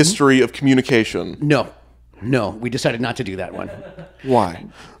history of communication. No, we decided not to do that one. Why?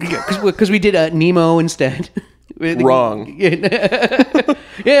 Because we did Nemo instead. Wrong.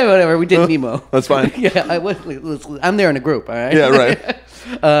 Yeah, whatever. We did Nemo. That's fine. Yeah, I'm there in a group. All right. Yeah,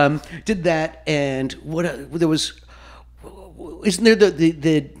 right. Did that, and there was. Isn't there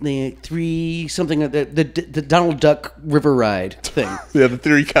the three something the Donald Duck River Ride thing? Yeah, the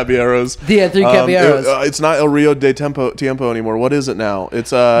Three Caballeros. Yeah, Three Caballeros. It's not El Rio de Tiempo anymore. What is it now? It's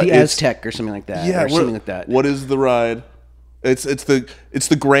the Aztec or something like that. Yeah, or something like that. What is the ride? It's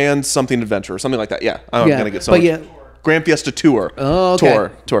the Grand something adventure or something like that. Yeah, I'm gonna get so. But yeah. Grand Fiesta Tour. Oh, okay.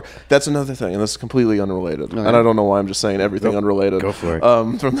 Tour. That's another thing, and this is completely unrelated. And I don't know why I'm just saying everything unrelated. Go for it.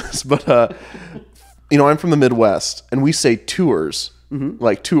 From this, but I'm from the Midwest, and we say tours,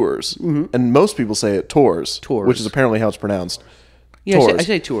 like tours, and most people say it tours, which is apparently how it's pronounced. Yeah, tours. I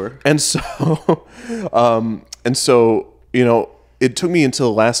say tour. And so, it took me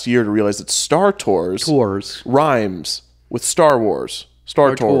until last year to realize that Star Tours rhymes with Star Wars.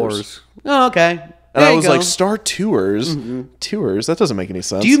 Star Tours. Oh, okay. And I was like, Star Tours? Tours? That doesn't make any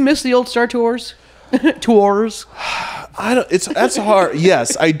sense. Do you miss the old Star Tours? Tours? That's hard.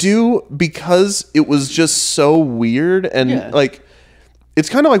 Yes, I do, because it was just so weird, and it's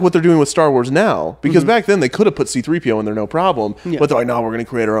kind of like what they're doing with Star Wars now, because back then they could have put C-3PO in there no problem, but they're like, no, we're going to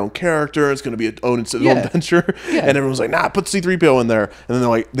create our own character, it's going to be its own adventure, and everyone's like, nah, put C-3PO in there, and then they're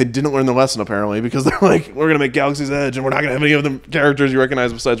like, they didn't learn their lesson apparently, because they're like, we're going to make Galaxy's Edge, and we're not going to have any of the characters you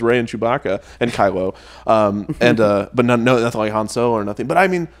recognize besides Rey and Chewbacca and Kylo, but nothing like Han Solo or nothing. But I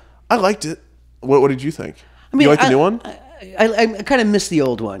mean, I liked it. What did you think? You like the new one? I kind of miss the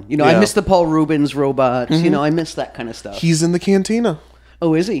old one. I miss the Paul Rubens robots. I miss that kind of stuff. He's in the cantina.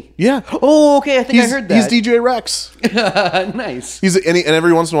 Oh, is he? Yeah. Oh, okay. I think I heard that. He's DJ Rex. Nice. And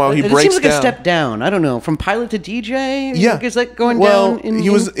every once in a while he breaks down. It seems like a step down. I don't know, from pilot to DJ. Yeah. Is that going down?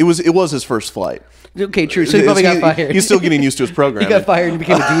 It was his first flight. Okay, true. So he probably got fired. He's still getting used to his program. He got fired and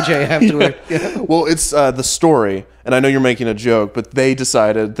became a DJ afterward. Yeah. Well, it's the story, and I know you're making a joke, but they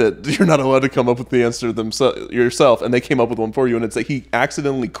decided that you're not allowed to come up with the answer yourself, and they came up with one for you, and it's that he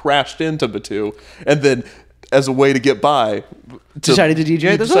accidentally crashed into Batu, and then, as a way to get by, decided to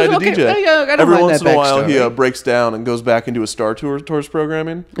DJ. DJ. Every once in a while, he breaks down and goes back into his Star Tours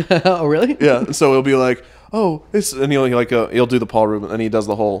programming. Oh, really? Yeah. So he'll be like, "Oh, this," and he'll do the Paul Rubens, and he does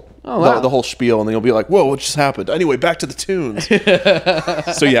the whole the whole spiel, and then he'll be like, "Whoa, what just happened?" Anyway, back to the tunes.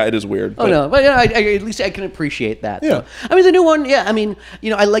 So yeah, it is weird. Oh no, but at least I can appreciate that. Yeah. So. I mean, the new one, yeah. I mean,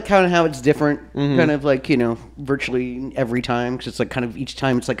 I like how it's different, kind of like virtually every time, because it's like kind of each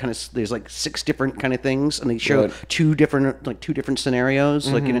time it's like kind of there's like 6 different kind of things, and they show two different scenarios,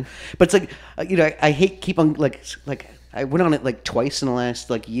 but it's like I hate keep on like I went on it like twice in the last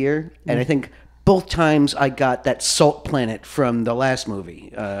year, and I think. Both times I got that salt planet from the last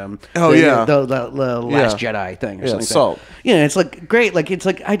movie. The Last Jedi thing or something. Salt. Yeah, it's like great. Like it's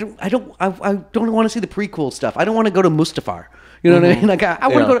like I don't want to see the prequel stuff. I don't want to go to Mustafar. You know what I mean? Like I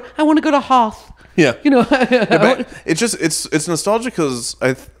want to go to Hoth. Yeah. It's nostalgic because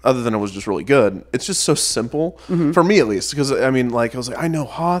other than it was just really good, it's just so simple for me at least. Because I mean, I was like, I know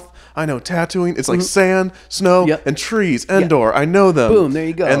Hoth, I know Tatooine. It's like sand, snow, and trees. Endor, I know them. Boom, there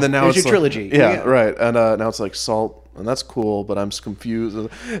you go. And then now there's it's your trilogy. Yeah, right. And now it's like salt. And that's cool, but I'm just confused. And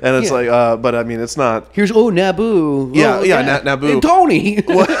it's like, but I mean, it's not. Here's Naboo. Naboo. And Tony.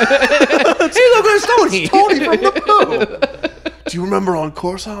 What? Hey, look, there's Tony. Tony from Naboo. Do you remember on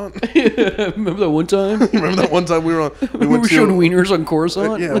Coruscant? Remember that one time? Remember that one time we were showing wieners on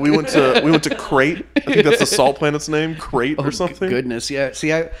Coruscant? Yeah, we went to Crate. I think that's the salt planet's name, Crate or something. Goodness, yeah. See,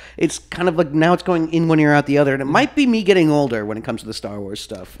 it's kind of like now it's going in one ear out the other, and it might be me getting older when it comes to the Star Wars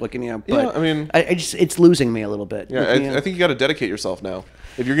stuff. But I mean, it's losing me a little bit. Yeah, I think you got to dedicate yourself now.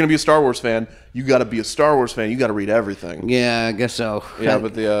 If you're gonna be a Star Wars fan, you got to be a Star Wars fan. You got to read everything. Yeah, I guess so. Yeah,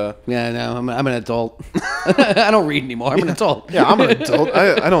 but the yeah, no, I'm an adult. I don't read anymore. I'm an adult. yeah, I'm an adult.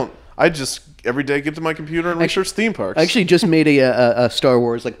 I don't. I just every day get to my computer and research theme parks. I actually just made a Star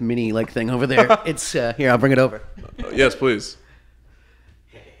Wars like mini like thing over there. It's here. I'll bring it over. Yes, please.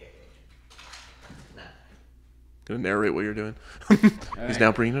 Gonna narrate what you're doing. He's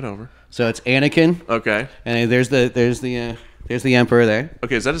now bringing it over. So it's Anakin. Okay. And there's the Emperor there.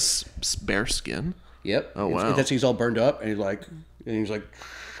 Okay, is that his bare skin? Yep. Oh, wow. That's he's all burned up, and he's like.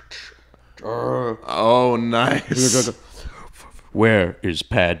 Oh, nice. Where is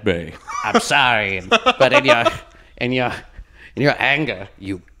Padme? I'm sorry, but in your anger,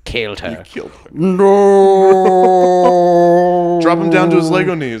 you killed her. No. Drop him down to his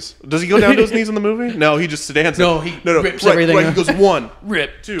Lego knees. Does he go down to his knees in the movie? No, he just stands. No, he rips everything Right, up. he goes 1,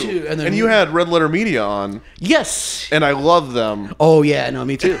 Rip, 2, and then and you had Red Letter Media on, yes. and I love them. Oh yeah, no,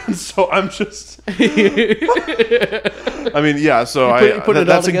 me too. So I'm just. I mean, yeah. So put it all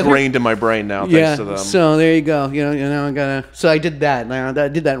that's together? ingrained in my brain now, thanks to them. So there you go. You know, I gotta. So I did that. Now I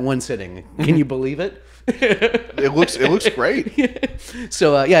did that in one sitting. Can you believe it? It looks great.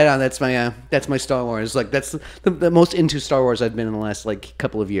 So yeah, no, that's my Star Wars. Like that's the most into Star Wars I've been in the last like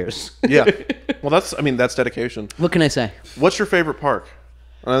couple of years. Yeah. Well, that's dedication. What can I say? What's your favorite park?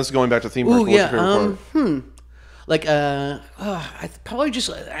 This is going back to theme park. Ooh, What's your favorite park? Like I probably just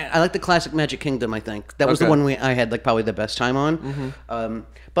I like the classic Magic Kingdom. I think that was the Okay. one I had like probably the best time on.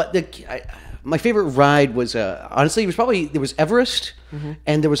 But my favorite ride was honestly there was Everest,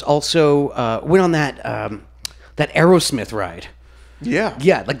 and there was also went on that Aerosmith ride. Yeah.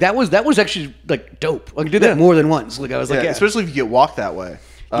 Yeah, like that was actually like dope. Like I did that more than once. Like I was like, yeah. Especially if you get walk that way.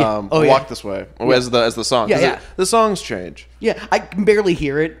 Yeah. Oh, yeah. Walk this way as the song. Yeah, 'Cause yeah. the songs change. Yeah, I can barely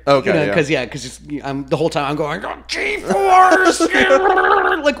hear it. Okay, because I'm the whole time I'm going, G-force!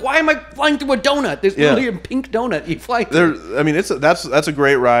 Like, why am I flying through a donut? There's literally a pink donut you fly through. I mean, that's a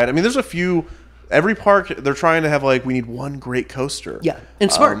great ride. I mean, there's a few. Every park they're trying to have like we need one great coaster. Yeah, and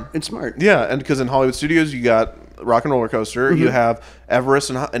smart. It's smart. Yeah, and because in Hollywood Studios you got Rock and Roller Coaster, you have Everest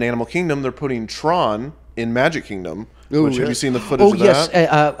and Animal Kingdom. They're putting Tron in Magic Kingdom. Have you seen the footage of that? Yes,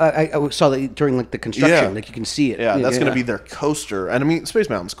 I saw that during like the construction. Yeah. Like you can see it. Yeah, that's going to be their coaster. And I mean, Space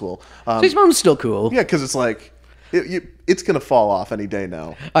Mountain's cool. Space Mountain's still cool. Yeah, because it's like it's going to fall off any day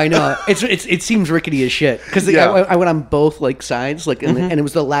now. I know it seems rickety as shit because I went on both like sides like and it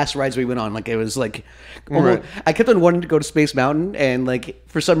was the last rides we went on. Like it was like almost, I kept on wanting to go to Space Mountain and like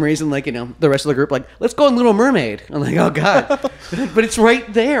for some reason like the rest of the group like let's go on Little Mermaid. I'm like, oh god, but it's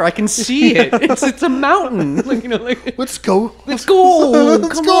right there. I can see it. It's a mountain. Like like Let's go. Come on.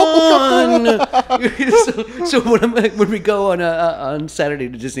 So when we go on Saturday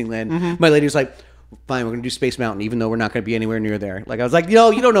to Disneyland, my lady was like, fine, we're gonna do Space Mountain, even though we're not gonna be anywhere near there. Like I was like, you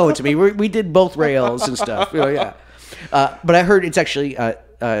don't know it to me. We did both rails and stuff. Yeah. But I heard it's actually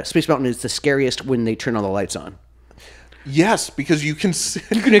Space Mountain is the scariest when they turn all the lights on. Yes, because you can see,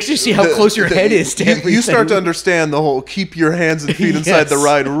 actually see how close your head is to everything. You start to understand the whole keep your hands and feet inside the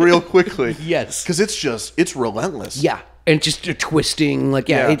ride real quickly. Yes, because it's relentless. Yeah, and just twisting. Like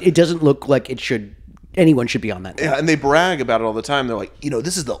it doesn't look like it should. Anyone should be on that thing. Yeah, and they brag about it all the time. They're like,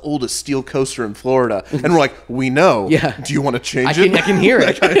 this is the oldest steel coaster in Florida, and we're like, we know. Yeah. Do you want to change it? I can hear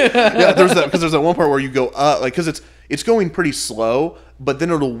it. Yeah, there's that one part where you go up, like, because it's going pretty slow, but then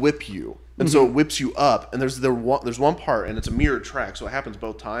it'll whip you, and so it whips you up. And there's one part, and it's a mirrored track, so it happens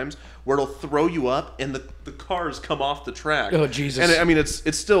both times, where it'll throw you up, and the cars come off the track. Oh Jesus! And I mean,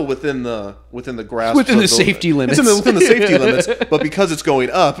 it's still within the grasp, within the safety limits. It's within the safety limits, but because it's going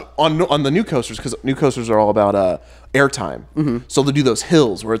up on the new coasters, because new coasters are all about airtime. So they do those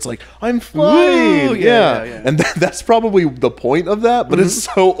hills where it's like I'm flying. Ooh, yeah. And that's probably the point of that, but it's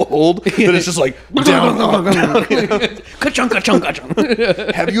so old that it's just like down, up, down. Ka-chung.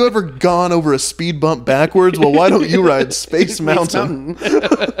 Have you ever gone over a speed bump backwards? Well, why don't you ride Space Mountain?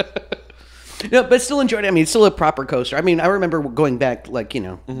 No, but still enjoyed it. I mean, it's still a proper coaster. I mean, I remember going back, like,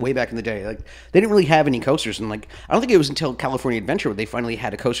 way back in the day. Like, they didn't really have any coasters. And, like, I don't think it was until California Adventure where they finally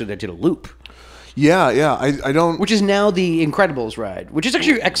had a coaster that did a loop. Yeah. I don't... Which is now the Incredibles ride, which is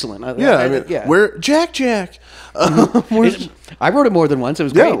actually excellent. Yeah. Where... Jack. I rode it more than once. It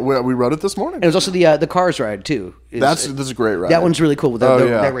was great. Yeah, we rode it this morning. And it was also the Cars ride, too. That's a great ride. That one's really cool with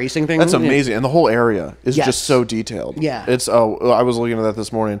that racing thing. That's amazing. And the whole area is Yes. just so detailed. Yeah. It's I was looking at that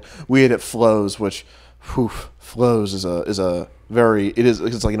this morning. We ate at Flo's, which Flo's is a very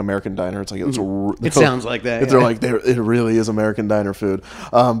it's like an American diner. It's like It sounds like that. They're like it really is American diner food.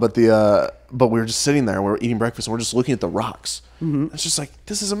 But we were just sitting there and we were eating breakfast and we're just looking at the rocks. It's just like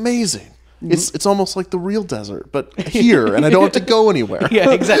this is amazing. It's almost like the real desert, but here, and I don't have to go anywhere.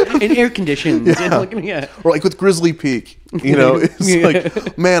 Yeah, exactly. And air conditioned. Yeah. Or like with Grizzly Peak, it's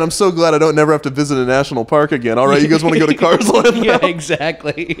like, man, I'm so glad I don't never have to visit a national park again. All right, you guys want to go to Cars Land? Yeah,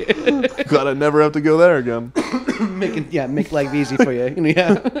 exactly. Glad I never have to go there again. Make life easy for you.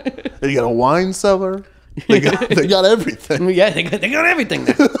 Yeah. You got a wine cellar. They got everything. Yeah, they got everything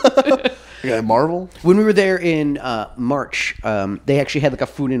there. You got Marvel. When we were there in March, they actually had like a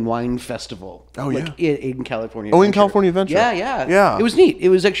food and wine festival. Oh, like, in California. Oh, in California Adventure. Yeah. It was neat. It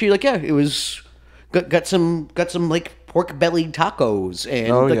was actually like it was got some like pork belly tacos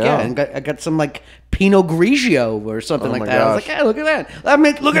and and I got some like Pinot Grigio or something like that. Gosh. I was like, hey, look at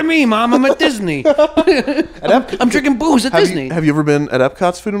that! Look at me, Mom! I'm at Disney. I'm drinking booze at Disney. Have you ever been at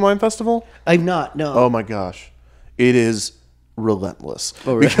Epcot's Food and Wine Festival? I've not. No. Oh my gosh, it is relentless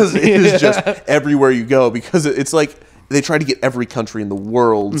really? Because it is just everywhere you go. Because it's like they try to get every country in the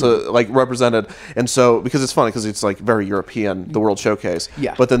world to like represented, and so because it's funny because it's like very European, the World Showcase.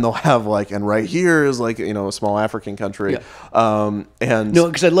 Yeah. But then they'll have like, and right here is like a small African country. Yeah. And no,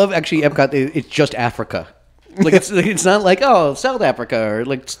 because I love actually Epcot. It's just Africa. Like it's not like South Africa or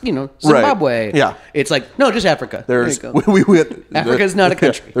like Zimbabwe. Right. Yeah. It's like no, just Africa. There's Africa's not a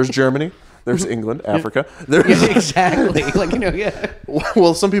country. There's Germany. There's England, Africa. There's Yeah, exactly. Yeah.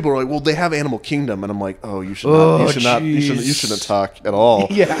 Well, some people are like, well, they have Animal Kingdom, and I'm like, oh, you shouldn't talk at all.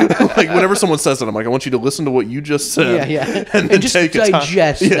 Yeah. Like whenever someone says that, I'm like, I want you to listen to what you just said. Yeah. And then just take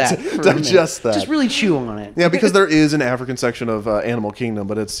digest that. Digest that. Just really chew on it. Yeah, because there is an African section of Animal Kingdom,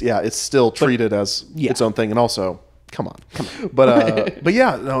 but it's still treated as its own thing, and also. Come on. But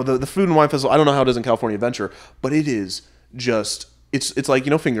yeah, no, the Food and Wine Festival, I don't know how it is in California Adventure, but it is just, it's like,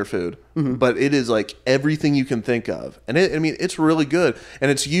 finger food, but it is like everything you can think of. And it's really good. And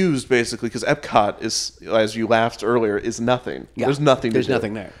it's used basically because Epcot is, as you laughed earlier, is nothing. Yeah. There's nothing There's to do.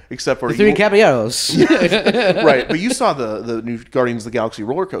 nothing there. Except for the Three Caballeros. Right. But you saw the new Guardians of the Galaxy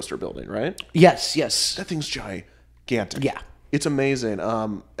roller coaster building, right? Yes. That thing's gigantic. Yeah. It's amazing.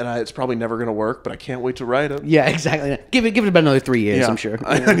 It's probably never going to work, but I can't wait to ride it. Yeah, exactly. Give it about another 3 years, Yeah. I'm sure.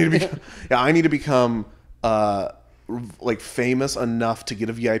 I need to become like famous enough to get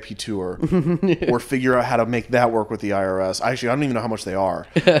a VIP tour or figure out how to make that work with the IRS. Actually, I don't even know how much they are,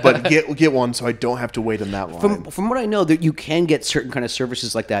 but get one so I don't have to wait in that line. From what I know, that you can get certain kind of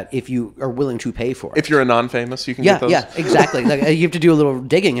services like that if you are willing to pay for it. If you're a non-famous, you can get those. Yeah, exactly. Like you have to do a little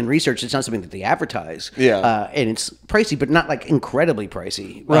digging and research. It's not something that they advertise. Yeah. And it's pricey, but not like incredibly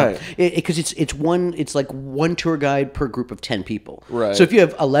pricey. Right. Because it's like one tour guide per group of 10 people. Right. So if you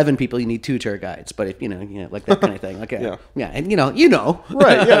have 11 people, you need 2 tour guides. But if like that kind of thing. Like and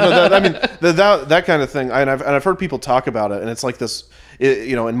Right. Yeah. No, that kind of thing. And I've heard people talk about it, and it's like this.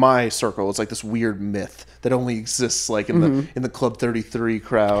 In my circle, it's like this weird myth that only exists like in the Club 33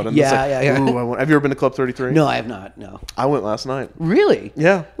 crowd. And it's like, ooh, have you ever been to Club 33? No, I have not. No. I went last night. Really?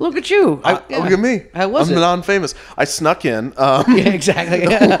 Yeah. Look at you. Look at me. How was it? I'm non-famous. I snuck in. Yeah, exactly.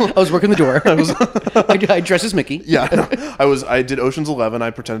 I was working the door. I dressed as Mickey. Yeah. I did Ocean's 11.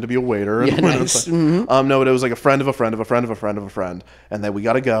 I pretended to be a waiter. Yeah, nice. No, but it was like a friend of a friend of a friend of a friend of a friend, and then we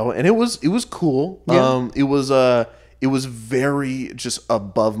got to go, and it was cool. Yeah. It was very just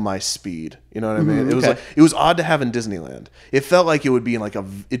above my speed. You know what I mean? It was it was odd to have in Disneyland. It felt like it would be in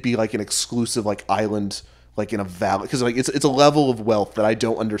it'd be like an exclusive like island, like in a valley, because like it's a level of wealth that I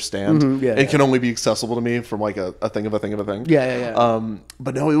don't understand. It can only be accessible to me from like a thing of a thing of a thing. Yeah.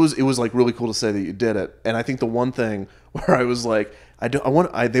 But no, it was like really cool to say that you did it. And I think the one thing where I was like,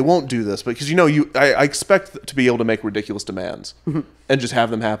 they won't do this, but because I expect to be able to make ridiculous demands and just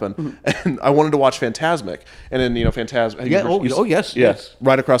have them happen. And I wanted to watch Fantasmic, and then Fantasmic. Yeah. Yes.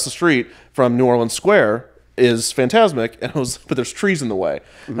 Right across the street from New Orleans Square is Fantasmic, and but there's trees in the way.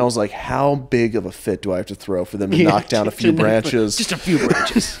 And I was like, how big of a fit do I have to throw for them to knock down a few branches? Just a few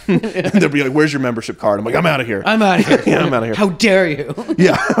branches. And they'll be like, "Where's your membership card?" I'm like, "I'm out of here. I'm out of here. Yeah, I'm out of here. How dare you?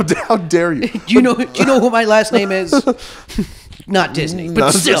 Yeah, how dare you? Do you know who my last name is? Not Disney, but No,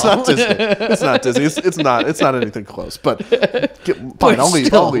 still. it's not Disney. It's not Disney. It's not anything close. But fine, I'll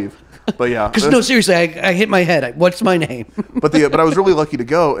leave. But yeah, Because no, seriously, I hit my head. What's my name? but I was really lucky to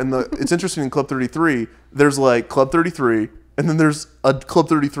go. And it's interesting in Club 33. There's like Club 33, and then there's a Club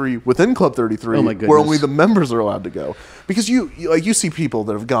 33 within Club 33, Oh my goodness. where only the members are allowed to go. Because you see people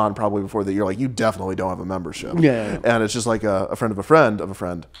that have gone probably before that you're like, you definitely don't have a membership. Yeah. And it's just like a friend of a friend of a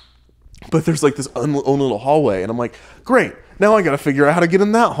friend. but there's like this own little hallway, and I'm like, great. Now I got to figure out how to get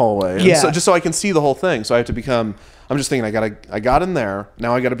in that hallway. And Yeah. so, just so I can see the whole thing. So I have to become. I'm just thinking I got in there.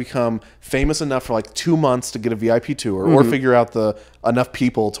 Now I got to become famous enough for like 2 months to get a VIP tour, or figure out enough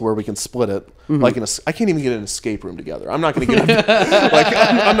people to where we can split it. Like I can't even get an escape room together. I'm not going to get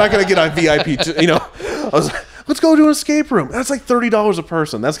I'm not going to get a VIP. I was like, let's go to an escape room. That's like $30 a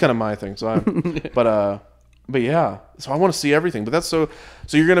person. That's kind of my thing. So but yeah. So I want to see everything. But that's so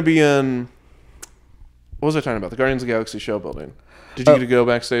you're going to be in. What was I talking about? The Guardians of the Galaxy show building. Did you get to go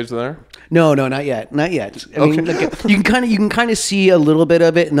backstage there? No, not yet. Not yet. I mean, like, you can kind of see a little bit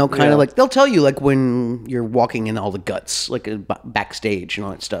of it, and they'll kind of like they'll tell you like when you're walking in all the guts, like backstage and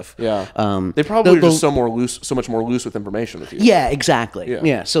all that stuff. Yeah. They probably are just so much more loose with information with you. Yeah, exactly. Yeah.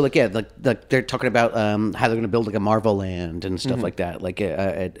 Yeah. So like they're talking about how they're going to build like a Marvel land and stuff like that. Like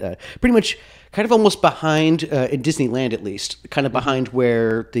pretty much kind of almost behind in Disneyland at least, kind of behind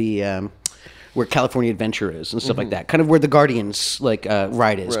where the where California Adventure is and stuff like that. Kind of where the Guardians like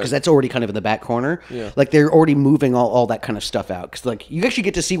ride is, because that's already kind of in the back corner. Yeah. Like they're already moving all that kind of stuff out, because like you actually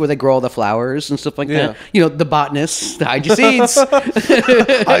get to see where they grow all the flowers and stuff like that. You know, the botanists, the hide your seeds.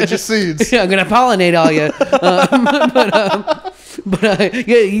 Hide your seeds. Yeah, I'm gonna pollinate all you. But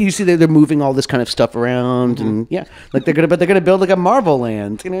yeah, you see they're moving all this kind of stuff around, and like they're gonna build like a Marvel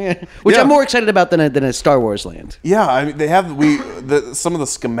land, you know, which I'm more excited about than a Star Wars land. Yeah, I mean they have some of the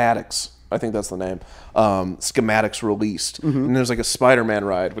schematics. I think that's the name. Schematics released, and there's like a Spider-Man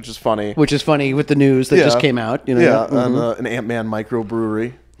ride, which is funny. Which is funny with the news that just came out. You know? Yeah, and an Ant-Man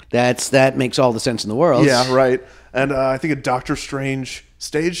microbrewery. That makes all the sense in the world. Yeah, right. And I think a Doctor Strange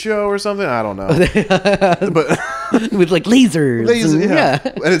stage show or something. I don't know, but with like lasers. yeah.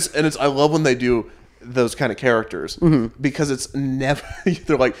 And it's I love when they do those kind of characters, because it's never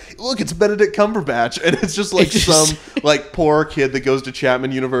they're like, look, it's Benedict Cumberbatch, and it's just like some like poor kid that goes to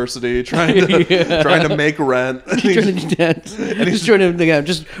Chapman University trying to make rent. He's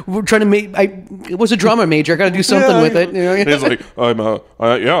trying to make. I was a drama major. I got to do something with it. You know? And he's like,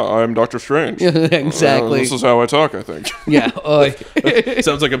 I'm Doctor Strange. Exactly. This is how I talk, I think. Yeah.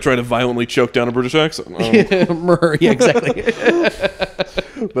 Sounds like I'm trying to violently choke down a British accent. Yeah, exactly.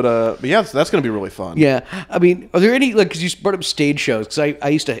 But yeah, so that's gonna be really fun. Yeah, I mean, are there any, like, because you brought up stage shows, because I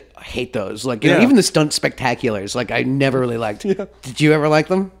used to hate those, like, you know, even the stunt spectaculars, like, I never really liked. Did you ever like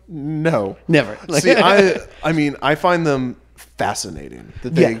them? No, never. Like, See, I mean, I find them fascinating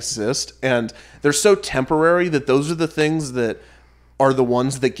that they exist, and they're so temporary that those are the things that are the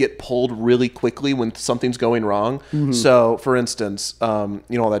ones that get pulled really quickly when something's going wrong. So, for instance, you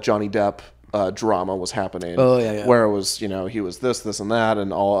know, all that Johnny Depp drama was happening. Oh yeah. Where it was, you know, he was this, and that,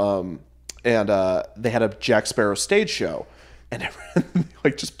 and all. And they had a Jack Sparrow stage show, and everyone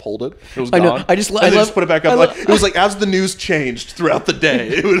like just pulled it. It was gone. I know. They just put it back up. It was like as the news changed throughout the day,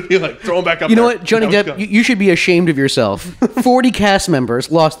 it would be like throw them back up. You know what, Johnny Depp, you should be ashamed of yourself. 40 cast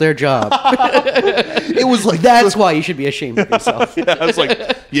members lost their job. It was like that's why you should be ashamed of yourself. Yeah, it's like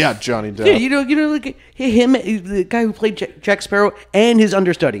Johnny Depp. Yeah, you know, like him, the guy who played Jack Sparrow, and his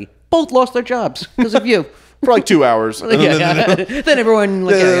understudy both lost their jobs because of you. For like 2 hours. Then everyone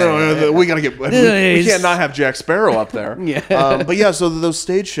like, we gotta get. We can't not have Jack Sparrow up there. But yeah, so those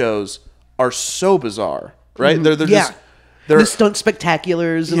stage shows are so bizarre, right? They're just the stunt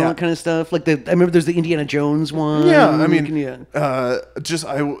spectaculars and all that kind of stuff. Like I remember there's the Indiana Jones one. Yeah, I mean,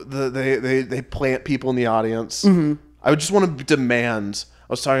 they plant people in the audience. I would just want to demand.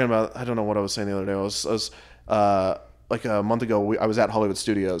 I was talking about. I don't know what I was saying the other day. I was like a month ago. I was at Hollywood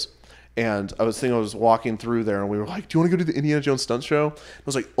Studios. And I was walking through there, and we were like, "Do you want to go to the Indiana Jones stunt show?" I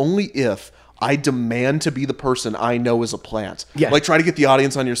was like, "Only if I demand to be the person I know is a plant." Yeah. Like try to get the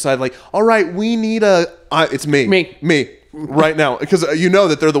audience on your side. Like, all right, we need it's me right now, because you know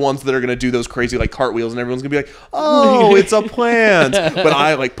that they're the ones that are going to do those crazy like cartwheels, and everyone's going to be like, "Oh, it's a plant." But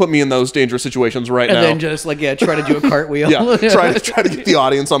I like put me in those dangerous situations now. And then just like try to do a cartwheel. try to get the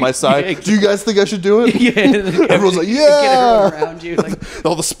audience on my side. Do you guys think I should do it? Everyone's like, "Yeah." Get everyone around you, like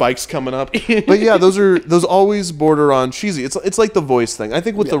all the spikes coming up. But yeah, those always border on cheesy. It's like the voice thing. I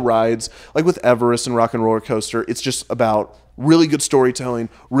think with the rides, like with Everest and Rock and Roller Coaster, it's just about really good storytelling,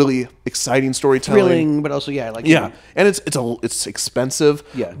 really exciting storytelling, thrilling, but also and it's expensive.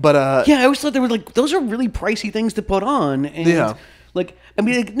 But I always thought they were like those are really pricey things to put on. And like I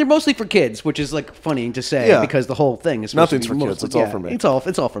mean they're mostly for kids, which is like funny to say because the whole thing is nothing's for kids. It's all for me. It's all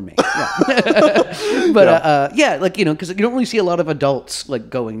for me. But like you know, because you don't really see a lot of adults like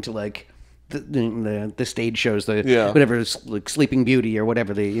going to like the stage shows, whatever, like Sleeping Beauty or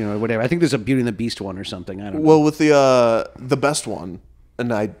whatever whatever. I think there's a Beauty and the Beast one or something. I don't know. Well, with the best one,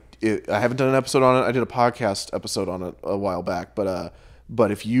 and I haven't done an episode on it. I did a podcast episode on it a while back, but but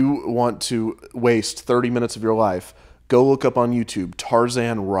if you want to waste 30 minutes of your life, go look up on YouTube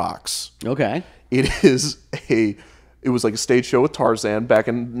Tarzan Rocks. Okay. It was like a stage show with Tarzan back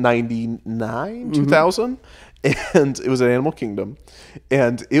in 99, 2000. And it was at Animal Kingdom.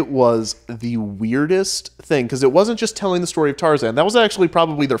 And it was the weirdest thing because it wasn't just telling the story of Tarzan. That was actually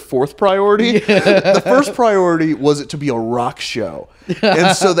probably their fourth priority. The first priority was it to be a rock show.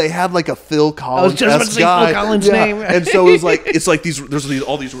 And so they had like a Phil Collins guy. Phil Collins' name. And so it was like, it's like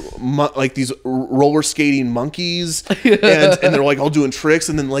all these roller skating monkeys. And they're like all doing tricks.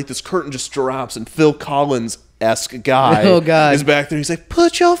 And then like this curtain just drops and Phil Collins-esque guy is back there. He's like,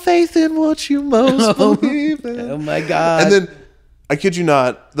 put your faith in what you most believe in. Oh my God. And then, I kid you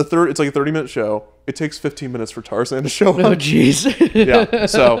not, it's like a 30-minute show. It takes 15 minutes for Tarzan to show up. Oh, jeez. Yeah,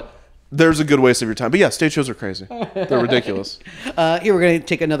 so there's a good waste of your time. But yeah, stage shows are crazy. They're ridiculous. Here, we're going to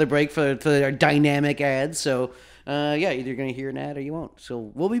take another break for our dynamic ads. So, yeah, either you're going to hear an ad or you won't. So,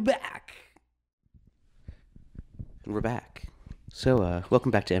 we'll be back. And we're back. So,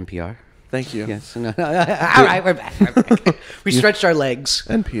 welcome back to NPR. Thank you. Yes. No. All right, we're back. We stretched our legs.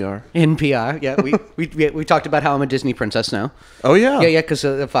 NPR. Yeah. We talked about how I'm a Disney princess now. Oh, yeah. Yeah, because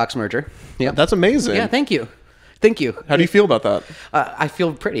of the Fox merger. Yeah. That's amazing. Yeah, thank you. How do you feel about that? I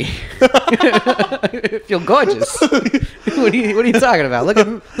feel pretty. I feel gorgeous. What are you talking about?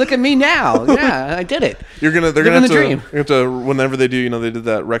 Look at me now. Yeah, I did it. They're gonna dream. have to whenever they do, they did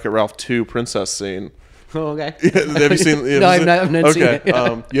that Wreck-It Ralph 2 princess scene. Oh, okay. Have you seen? No, I've not seen it.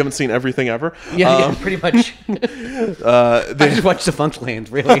 Okay. You haven't seen everything ever? Yeah, pretty much. I just watched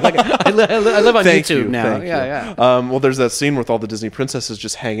Defunctland, really. Like, I live on YouTube now. Yeah. Well, there's that scene with all the Disney princesses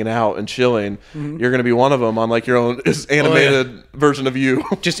just hanging out and chilling. Mm-hmm. You're going to be one of them on like your own animated version of you.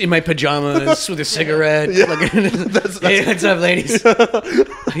 Just in my pajamas with a cigarette. Yeah. Hey, what's up, ladies?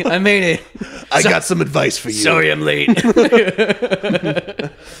 I made it. I got some advice for you. Sorry I'm late.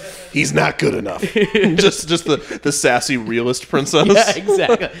 He's not good enough. just the sassy realist princess. Yeah,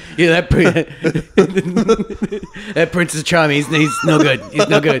 exactly. Yeah, that Prince is charming. He's no good. He's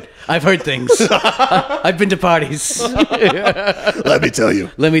no good. I've heard things. I've been to parties. Let me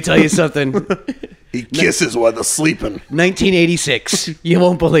tell you something. He kisses while they're sleeping. 1986. You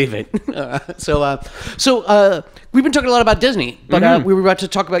won't believe it. So we've been talking a lot about Disney, but we were about to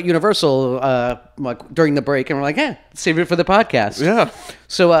talk about Universal like during the break, and we're like, save it for the podcast. Yeah.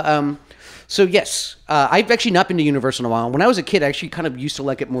 So yes, I've actually not been to Universal in a while. When I was a kid, I actually kind of used to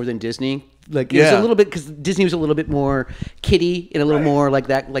like it more than Disney. Like it was a little bit because Disney was a little bit more kiddie and a little more like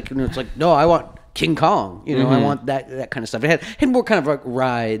that. Like it's like, no, I want King Kong. I want that kind of stuff. It had more kind of like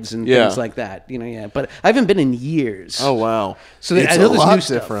rides and things like that. But I haven't been in years. Oh wow! So it's I know a lot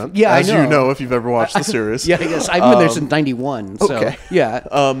different. Yeah, as I know. You know if you've ever watched the series. Yeah, I guess I've been there since '91. So, okay.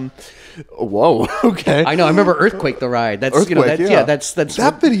 Yeah. Whoa. Okay. I know. I remember Earthquake the ride. That's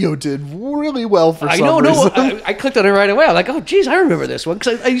that video did really well for some reason. I clicked on it right away. I'm like, oh, geez, I remember this one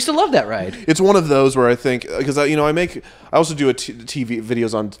because I used to love that ride. It's one of those where I think because I also do TV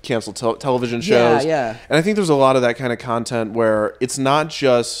videos on canceled television shows. Yeah. And I think there's a lot of that kind of content where it's not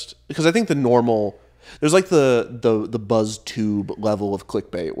just because I think the normal. There's like the buzz tube level of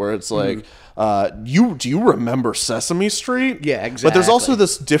clickbait where it's like, do you remember Sesame Street? Yeah, exactly. But there's also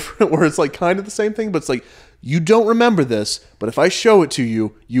this different where it's like kind of the same thing, but it's like you don't remember this, but if I show it to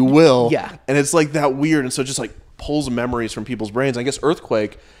you, you will. Yeah. And it's like that weird, and so it just like pulls memories from people's brains. I guess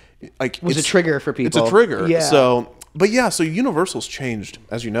Earthquake, was a trigger for people. It's a trigger. Yeah. So Universal's changed,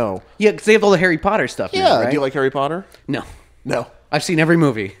 as you know. Yeah, because they have all the Harry Potter stuff. Yeah. Now, right? Do you like Harry Potter? No. I've seen every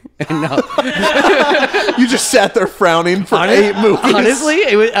movie. No. You just sat there frowning for 8 movies. Honestly,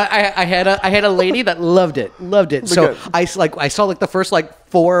 I had a lady that loved it. So I saw like the first like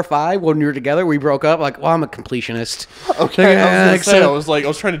 4 or 5 when we were together. We broke up. Like, well, I'm a completionist. Okay, I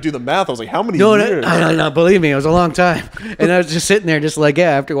was trying to do the math. I was like, how many years? No, believe me, it was a long time. And I was just sitting there, just like,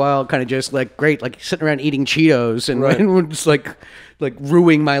 after a while, kind of just like, great, like sitting around eating Cheetos and just like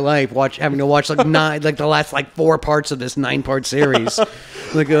ruining my life, having to watch like 9, like the last like 4 parts of this 9-part series.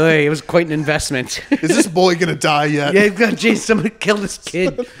 Like, it was quite an investment. Is this boy gonna die yet? Yeah, geez, somebody killed this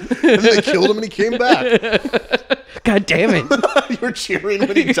kid. And they killed him and he came back. God damn it! You were cheering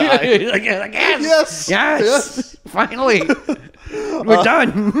when he died. like, yes, finally. We're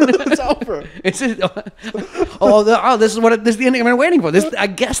done. It's over. This is the ending I've been waiting for. I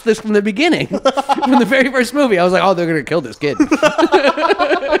guessed this from the beginning, from the very first movie. I was like, they're gonna kill this kid.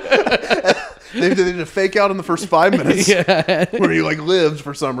 They did a fake out in the first 5 minutes where he like lived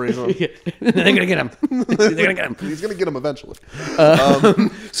for some reason. Yeah. They're gonna get him. He's gonna get him eventually.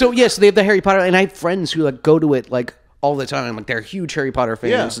 So yes, they have the Harry Potter, and I have friends who like go to it like all the time. Like they're huge Harry Potter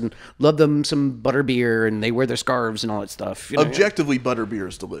fans and love them some butterbeer, and they wear their scarves and all that stuff. You know? Objectively, butterbeer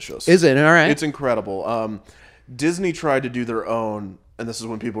is delicious. Is it? All right. It's incredible. Disney tried to do their own, and this is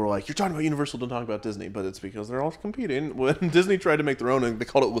when people were like, "You're talking about Universal, don't talk about Disney," but it's because they're all competing. When Disney tried to make their own, they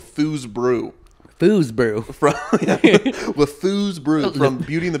called it LeFou's Brew. Foos brew. From LeFou's Brew from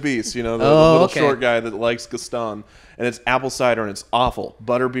Beauty and the Beast, you know, the little short guy that likes Gaston, and it's apple cider and it's awful.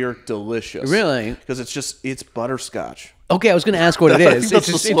 Butterbeer, delicious. Really? Because it's butterscotch. Okay, I was going to ask what it is. That's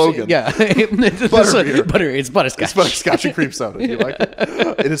the slogan. Butterbeer. It's butterscotch. It's butterscotch and cream soda. You like it?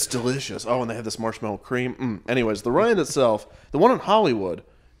 It is delicious. Oh, and they have this marshmallow cream. Anyways, the ride itself, the one in Hollywood,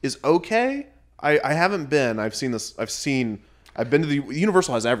 is okay. I haven't been. I've been to the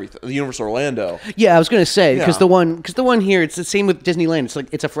Universal has everything. The Universal Orlando. Yeah, I was going to say because the one here, it's the same with Disneyland. It's like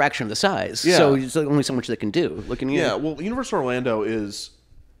it's a fraction of the size, so it's only so much they can do. Well, Universal Orlando is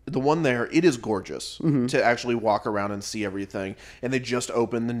the one there. It is gorgeous to actually walk around and see everything. And they just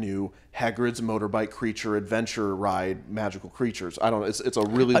opened the new Hagrid's Motorbike Creature Adventure Ride, Magical Creatures. I don't know. It's a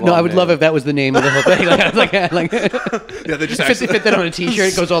really long no. I would name. love if that was the name of the whole thing. Yeah, they just fit that on a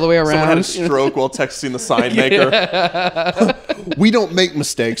T-shirt. It goes all the way around. Someone had a stroke while texting the sign maker. We don't make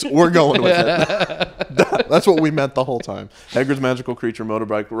mistakes. We're going with it. That's what we meant the whole time. Hagrid's Magical Creature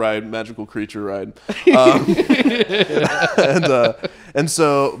Motorbike Ride, Magical Creature Ride.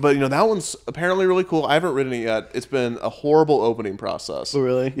 But that one's apparently really cool. I haven't ridden it yet. It's been a horrible opening process. Oh,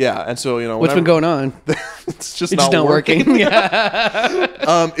 really? Yeah, and so what's been going on? It's just not working.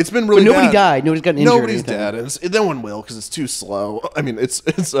 Yeah. It's been really. But nobody bad. died. Nobody's gotten injured. Nobody's dead. And no one will because it's too slow. I mean, it's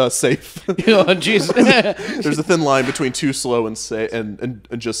safe. Oh, jeez. There's a thin line between too slow and safe and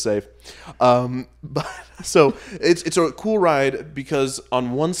just safe. But so it's a cool ride because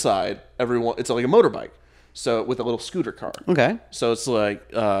on one side it's like a motorbike. So with a little scooter car. Okay. So it's like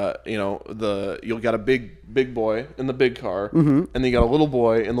you'll got a big boy in the big car, and then you got a little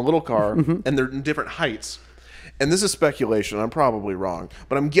boy in the little car, and they're in different heights. And this is speculation. I'm probably wrong,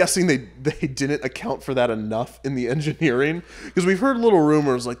 but I'm guessing they didn't account for that enough in the engineering because we've heard little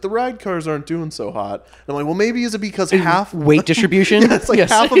rumors like the ride cars aren't doing so hot. And I'm like, well, maybe is it because half weight distribution? Yeah, it's like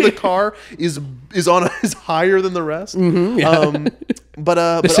half of the car is higher than the rest. But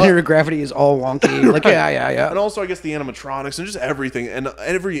the center of gravity is all wonky. Like yeah. And also, I guess the animatronics and just everything, and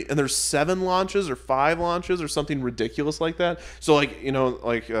there's 7 launches or 5 launches or something ridiculous like that. So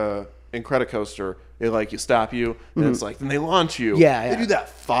in Credicoaster, you stop you, and it's like then they launch you. Yeah. They do that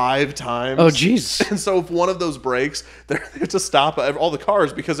 5 times. Oh, jeez. And so if one of those breaks, they have to stop all the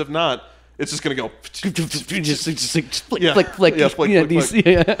cars because if not, it's just gonna go. just flick. Yeah, flick.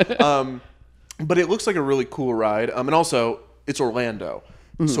 Yeah. But it looks like a really cool ride. And also it's Orlando,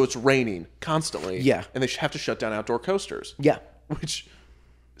 so it's raining constantly. Yeah. And they have to shut down outdoor coasters. Yeah. Which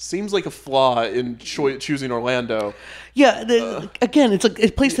seems like a flaw in choosing Orlando. Yeah, again, it's like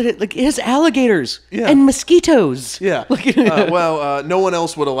a place that it has alligators Yeah. and mosquitoes. Yeah. No one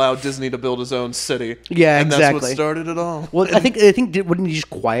else would allow Disney to build his own city. Yeah, and exactly. that's what started it all. Well, I think wouldn't he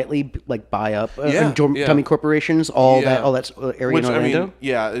just quietly buy up dummy corporations all that area in Orlando?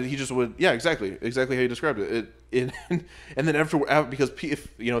 He just would. Yeah, exactly how you described it. And then after because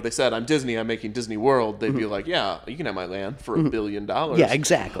if they said I'm Disney, I'm making Disney World, they'd be like, yeah, you can have my land for $1 billion. Yeah,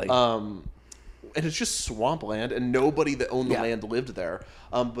 exactly. And it's just swampland, and nobody that owned the land lived there.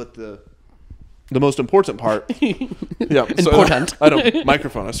 But the most important part, important. I don't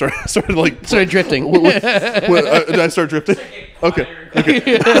microphone. I started drifting. Did I start drifting? Okay.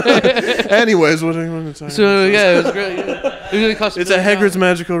 Anyways, what are you want to talk? So it was great. It's a Hagrid's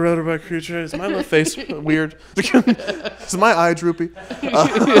Magical Motorbike Creature. Is my little face weird? Is my eye droopy?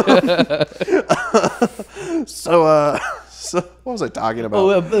 So what was I talking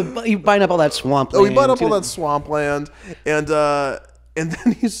about? You buying up all that swampland. Oh, he bought up all that swampland, and then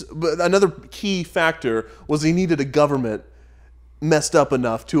but another key factor was he needed a government messed up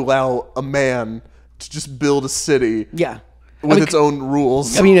enough to allow a man to just build a city. Yeah. With its own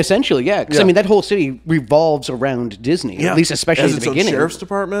rules. I mean, essentially, yeah. Because that whole city revolves around Disney, at least especially at the beginning. It has its own sheriff's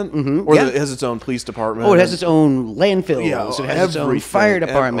department, or it has its own police department. Oh, it has its own landfills. Yeah, it has its own fire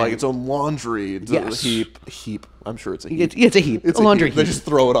department, like its own laundry. Yes. Heap. I'm sure it's a heap. It's a heap. It's a laundry heap. They just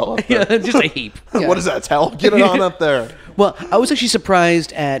throw it all up there. Yeah, just a heap. Yeah. What is that, towel? Get it on up there. Well, I was actually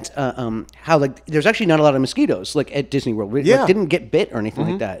surprised at how there's actually not a lot of mosquitoes at Disney World. We didn't get bit or anything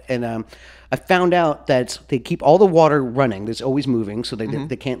like that, and I found out that they keep all the water running. It's always moving, so the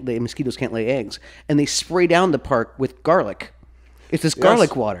mosquitoes can't lay eggs, and they spray down the park with garlic. It's this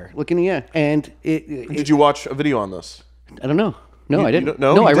garlic water. And did you watch a video on this? I don't know. No, I didn't.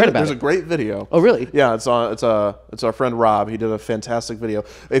 No, I read about it. There's a great video. Oh, really? Yeah, it's our friend Rob. He did a fantastic video.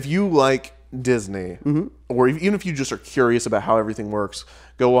 If you like Disney, or even if you just are curious about how everything works,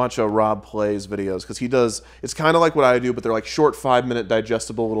 go watch Rob Plays videos, because he does, it's kind of like what I do, but they're like short 5-minute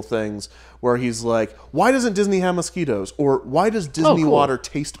digestible little things where he's like, why doesn't Disney have mosquitoes? Or why does Disney cool. water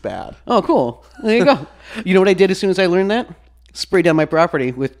taste bad? Oh, cool. There you go. You know what I did as soon as I learned that? Sprayed down my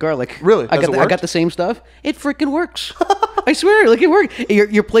property with garlic. Really? I Has it got worked? the same stuff. It freaking works. I swear, like it worked.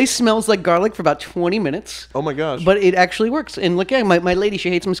 Your place smells like garlic for about 20 minutes. Oh my gosh. But it actually works. And look, yeah, my lady, she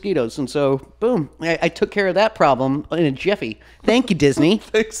hates mosquitoes. And so, boom, I took care of that problem in a jiffy. Thank you, Disney.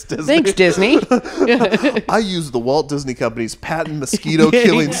 Thanks, Disney. Thanks, Disney. I use the Walt Disney Company's patent mosquito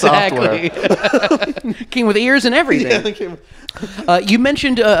killing software. Came with ears and everything. Yeah, they came- You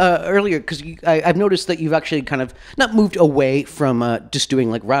mentioned earlier, because I've noticed that you've actually kind of not moved away from just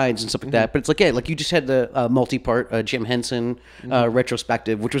doing like rides and stuff like that, but it's like, yeah, like you just had the multi-part Jim Henson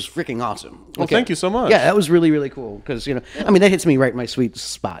retrospective, which was freaking awesome. Well, thank you so much. Yeah, that was really, really cool, because, you know, I mean, that hits me right in my sweet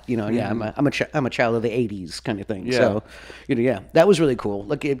spot, you know, yeah, I'm a child of the 80s kind of thing, Yeah. so, you know, yeah, that was really cool.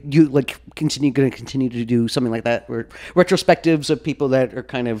 Like, if you, like, going to continue to do something like that, or retrospectives of people that are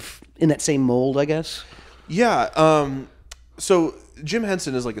kind of in that same mold, I guess? Yeah. So Jim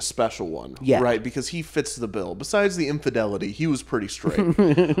Henson is like a special one, Yeah. right? Because he fits the bill. Besides the infidelity, he was pretty straight,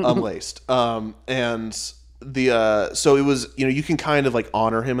 unlaced. And so it was, you know, you can kind of like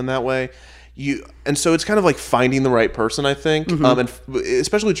honor him in that way. And so it's kind of like finding the right person, I think. And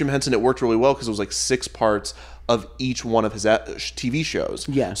especially with Jim Henson, it worked really well because it was like 6 parts of each one of his TV shows.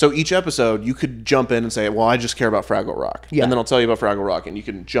 Yeah. So each episode, you could jump in and say, "Well, I just care about Fraggle Rock," Yeah. and then I'll tell you about Fraggle Rock, and you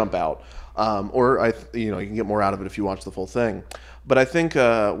can jump out. Or you can get more out of it if you watch the full thing. But I think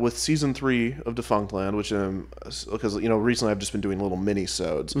with season 3 of Defunctland, which because recently I've just been doing little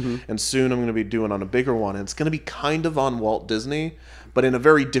mini-sodes, and soon I'm going to be doing on a bigger one, and it's going to be kind of on Walt Disney, but in a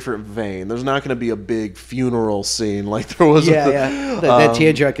very different vein. There's not going to be a big funeral scene like there was. That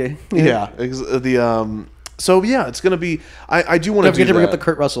tearjerker. Yeah. So yeah, it's gonna be. I do want to Don't forget to bring that. up the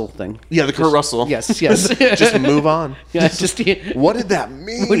Kurt Russell thing. Yeah, the Kurt Russell. Yes. Just move on. Yeah, just What did that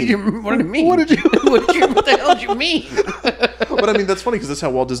mean? What did it mean? What did you? What the hell did you mean? But I mean, that's funny because that's how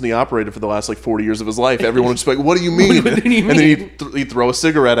Walt Disney operated for the last like 40 years of his life. Everyone would just be like, "What do you mean?" What do you And then mean? he'd throw a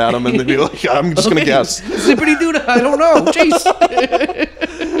cigarette at him, and they'd be like, "I'm just gonna guess." Zippity doo I don't know.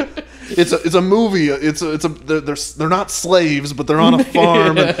 Jeez. It's a movie. They're not slaves, but they're on a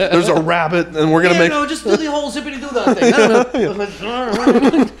farm. And there's a rabbit, and we're gonna make. No, just do the whole zippity doo thing. I don't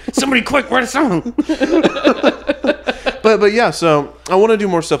know. Somebody quick, write a song. But yeah, so I want to do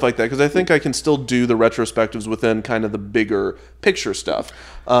more stuff like that because I think I can still do the retrospectives within kind of the bigger picture stuff.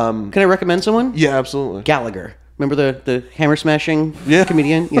 Can I recommend someone? Yeah, absolutely. Gallagher. Remember the hammer smashing Yeah.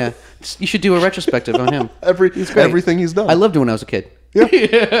 comedian? Yeah. You should do a retrospective on him. He's great. Everything he's done. I loved him when I was a kid.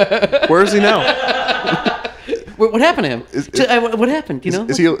 Yeah. Where is he now? What happened to him? What happened? Do you know?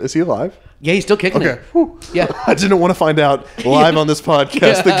 Is he alive? Yeah, he's still kicking Okay. it. Whew. Yeah. I didn't want to find out live on this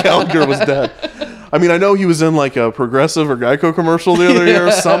podcast that Gallagher was dead. I mean, I know he was in like a Progressive or Geico commercial the other year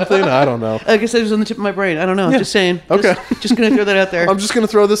or something. I don't know. Like I said, it was on the tip of my brain. I don't know. Yeah. Just saying. Okay. Just gonna throw that out there. I'm just going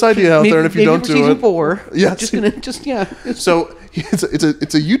to throw this idea out there, and if you Maybe don't for do season it, 4. Yeah, Yeah. So it's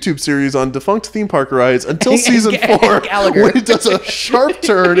a YouTube series on defunct theme park rides until season 4, Gallagher. when it does a sharp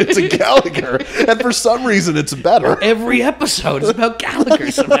turn into Gallagher, and for some reason it's better. Every episode is about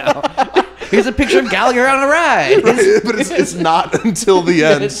Gallagher somehow. Here's a picture of Gallagher on a ride. Right, but it's not until the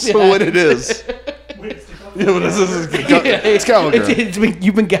end. Yes, So yeah. what it is? Yeah, but it's Gallagher.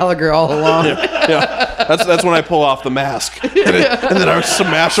 You've been Gallagher all along. Yeah, that's when I pull off the mask and then I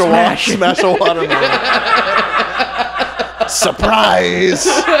smash a watermelon. Surprise!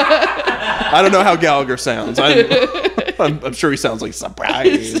 I don't know how Gallagher sounds. I'm sure he sounds like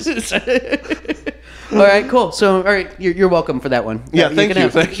surprise. All right, cool. So, all right, you're welcome for that one. Yeah, thank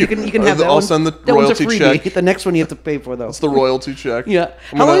you. You can have that I'll one. send the That one's a royalty freebie. check. The next one you have to pay for, though. It's the royalty check. Yeah.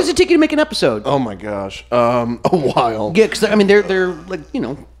 How long does it take you to make an episode? Oh my gosh, a while. Yeah, because I mean they're like, you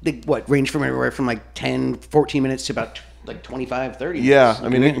know, they range from everywhere from like 10, 14 minutes to about like 25, 30 minutes. Yeah, I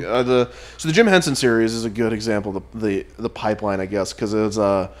mean the Jim Henson series is a good example of the pipeline, I guess, because it's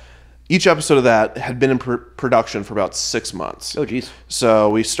each episode of that had been in production for about 6 months. Oh, geez. So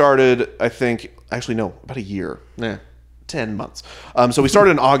we started, I think, actually no, about a year. 10 months. So we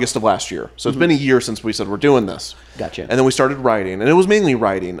started in August of last year. So it's been a year since we said we're doing this. Gotcha. And then we started writing, and it was mainly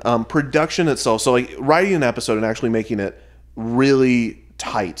writing. Production itself, so like writing an episode and actually making it really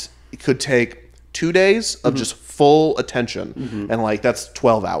tight, it could take 2 days of just full attention, and like that's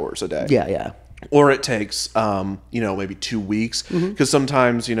 12 hours a day. Yeah. Or it takes, maybe 2 weeks, because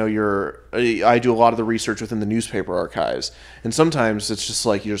sometimes, you're I do a lot of the research within the newspaper archives, and sometimes it's just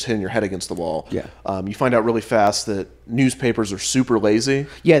like you're just hitting your head against the wall. Yeah. You find out really fast that newspapers are super lazy.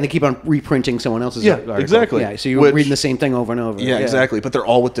 Yeah, and they keep on reprinting someone else's article. Exactly. Yeah, so you're reading the same thing over and over. Yeah, exactly. But they're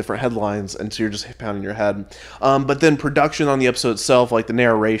all with different headlines, and so you're just pounding your head. But then production on the episode itself, like the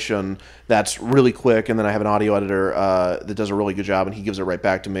narration, that's really quick, and then I have an audio editor that does a really good job, and he gives it right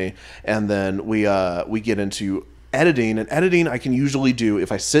back to me. And then we get into editing, and editing I can usually do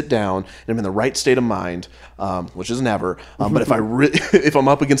if I sit down and I'm in the right state of mind, which is never. But if if I'm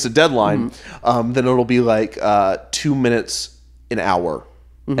up against a deadline, then it'll be like 2 minutes an hour,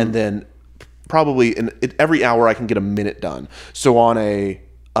 and then probably every hour I can get a minute done. So on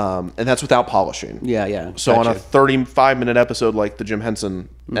and that's without polishing. Yeah. So on a 35-minute episode like the Jim Henson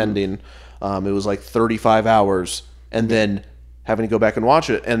ending, it was like 35 hours, and then having to go back and watch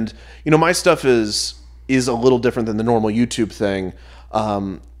it. And my stuff is a little different than the normal YouTube thing.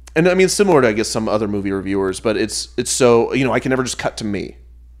 And I mean, it's similar to, I guess, some other movie reviewers, but it's so, I can never just cut to me.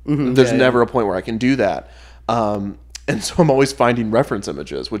 There's never a point where I can do that. And so I'm always finding reference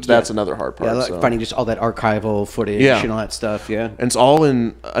images, which that's another hard part. Yeah, like finding just all that archival footage and all that stuff. Yeah, and it's all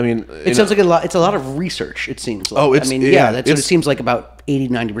in. I mean, it sounds like a lot. It's a lot of research. It seems. Like. Oh, it's. I mean, that's what it seems like. About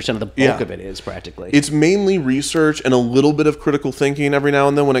 80-90% of the bulk of it is practically. It's mainly research and a little bit of critical thinking every now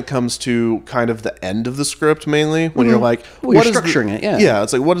and then when it comes to kind of the end of the script. Mainly when you're like, you're structuring it. Yeah,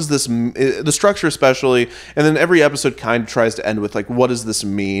 it's like, what is this? The structure, especially, and then every episode kind of tries to end with like, what does this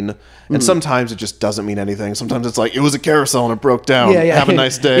mean? And sometimes it just doesn't mean anything. Sometimes it's like, it was a carousel and it broke down. Yeah. Have a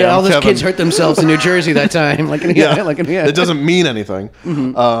nice day. Yeah, all those kids hurt themselves in New Jersey that time. It doesn't mean anything.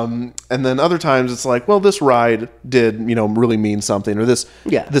 And then other times it's like, well, this ride did, really mean something, or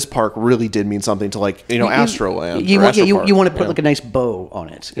this park really did mean something to, like, Astroland. You want to put like a nice bow on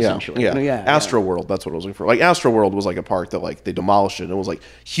it, essentially. Astro World, that's what I was looking for. Like, Astro World was like a park that, like, they demolished it, and it was like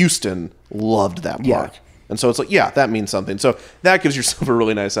Houston loved that park. And so it's like, that means something. So that gives yourself a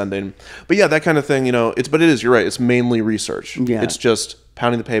really nice ending. But yeah, that kind of thing, but it is, you're right, it's mainly research. Yeah. It's just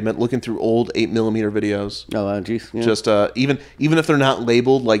pounding the pavement, looking through old 8mm videos. Oh, geez. Yeah. Just even if they're not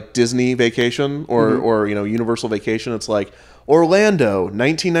labeled like Disney Vacation or Universal Vacation, it's like Orlando,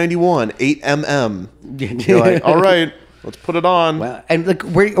 1991, 8mm. You're like, all right. Let's put it on. Wow. And like,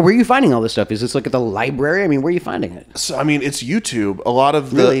 where are you finding all this stuff? Is this like at the library? I mean, where are you finding it? So, I mean, it's YouTube. A lot of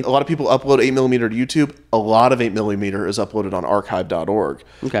people upload 8mm to YouTube. A lot of 8mm is uploaded on archive.org.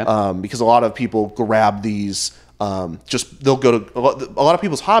 Okay. Because a lot of people grab these. They'll go to a lot of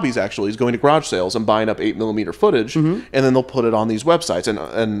people's hobbies actually is going to garage sales and buying up 8mm footage, and then they'll put it on these websites,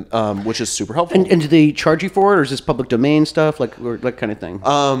 and which is super helpful. And do they charge you for it, or is this public domain stuff, like kind of thing?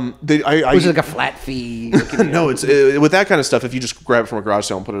 Or is it like a flat fee? No, it's with that kind of stuff. If you just grab it from a garage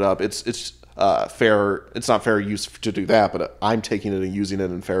sale and put it up, it's fair. It's not fair use to do that, but I'm taking it and using it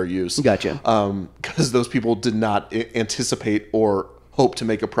in fair use. Gotcha. Because those people did not anticipate or hope to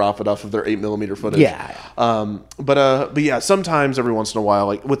make a profit off of their 8mm footage. Yeah. But yeah, sometimes every once in a while,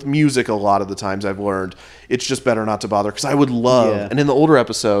 like with music, a lot of the times I've learned it's just better not to bother, because I would love, and in the older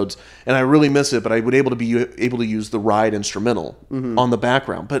episodes, and I really miss it, but I would able to use the ride instrumental on the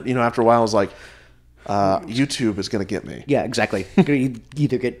background. But after a while, I was like, YouTube is going to get me. Yeah, exactly. You're going to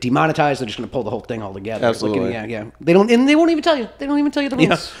either get demonetized, or they're just going to pull the whole thing all together. Absolutely. Yeah. They won't even tell you. They don't even tell you the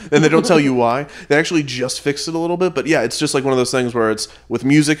rules. Yeah. And they don't tell you why. They actually just fixed it a little bit. But yeah, it's just like one of those things where it's with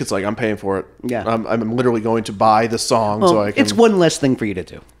music. It's like, I'm paying for it. Yeah. I'm literally going to buy the song so I can. It's one less thing for you to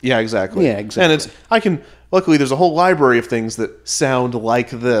do. Yeah, exactly. Yeah, exactly. And luckily, there's a whole library of things that sound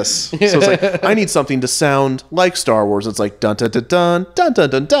like this. So it's like, I need something to sound like Star Wars. It's like dun dun dun dun dun dun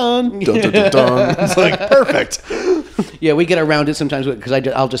dun dun dun dun dun dun. It's like perfect. Yeah, we get around it sometimes because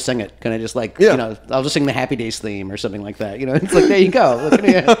I'll just sing it. Can I just I'll just sing the Happy Days theme or something like that. It's like, there you go. Look,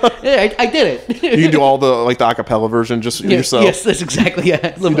 I did it. You can do all the acapella version just yourself. Yes, that's exactly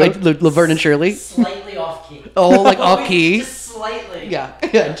Laverne and Shirley. Slightly off key. Oh, like off key. Just slightly.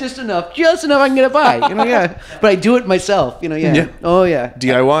 Yeah, just enough I can get it by. But I do it myself. Yeah. Oh yeah.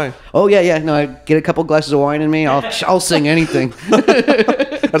 DIY. Oh yeah. No, I get a couple glasses of wine in me. I'll sing anything.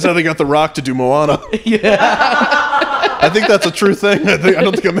 That's how they got The Rock to do Moana. Yeah. I think that's a true thing. I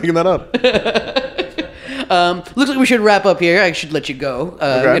don't think I'm making that up. Looks like we should wrap up here. I should let you go.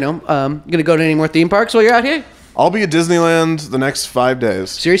 Okay. Gonna go to any more theme parks while you're out here? I'll be at Disneyland the next 5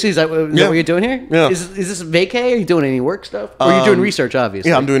 days. Seriously, is that what you're doing here? Yeah. Is this vacay? Are you doing any work stuff? Or are you doing research,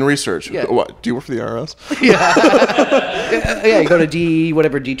 obviously? Yeah, I'm doing research. Yeah. What? Do you work for the IRS? Yeah, you go to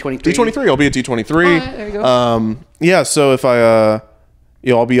D23. D23. I'll be at D23. There you go. Yeah, so if I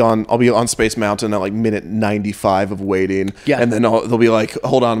You know, I'll be on Space Mountain at like minute 95 of waiting. Yeah. And then they'll be like,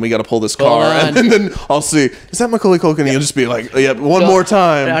 hold on, we got to pull this car. on. And then I'll see, is that Macaulay Culkin? And you'll just be like, yeah, one more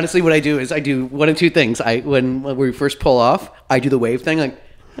time. And honestly, what I do is I do one of two things. When we first pull off, I do the wave thing, like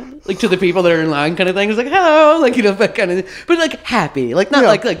to the people that are in line, kind of thing. It's like hello, like that kind of, but like happy, like not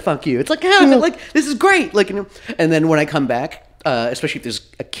like fuck you. It's like like this is great, like And then when I come back, especially if there's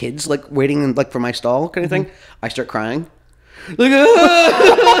kids like waiting like for my stall, kind of thing, I start crying. Like,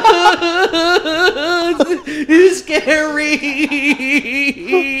 it's scary.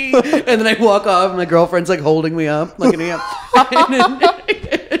 And then I walk off, and my girlfriend's like holding me up, looking me up.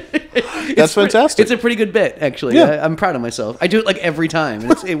 That's fantastic. It's a pretty good bit, actually. Yeah. I'm proud of myself. I do it like every time.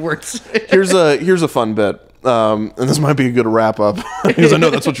 And it works. Here's a fun bit, and this might be a good wrap up because I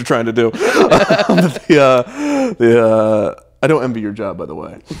know that's what you're trying to do. I don't envy your job, by the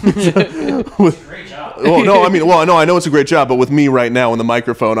way. Great job. I know it's a great job, but with me right now in the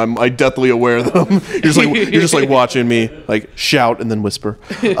microphone, I'm deathly aware of them. You're just like watching me like shout and then whisper.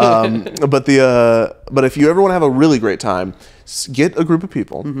 But if you ever want to have a really great time, get a group of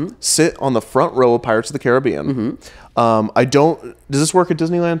people, sit on the front row of Pirates of the Caribbean. Does this work at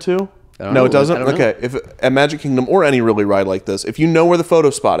Disneyland too? No, it doesn't? Okay. If at Magic Kingdom or any really ride like this, if you know where the photo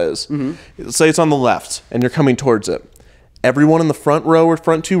spot is, say it's on the left and you're coming towards it, everyone in the front row or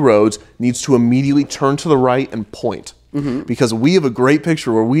front two rows needs to immediately turn to the right and point. Because we have a great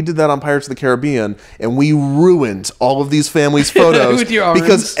picture where we did that on Pirates of the Caribbean and we ruined all of these families' photos With your arms.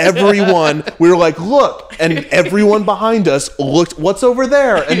 because everyone, we were like, look, and everyone behind us looked, what's over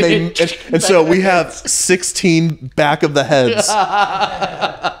there? And so we have 16 back of the heads.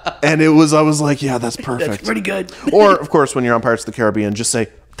 And I was like, yeah, that's perfect. That's pretty good. Or, of course, when you're on Pirates of the Caribbean, just say,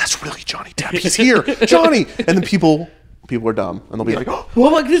 that's really Johnny Depp. He's here. Johnny. And then people are dumb. And they'll be like, oh,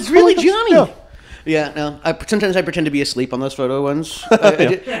 Well, like, it's really Johnny. Yeah. Yeah, no. Sometimes I pretend to be asleep on those photo ones,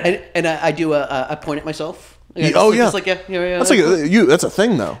 I do a point at myself. Yeah, Just like, yeah. That's that's a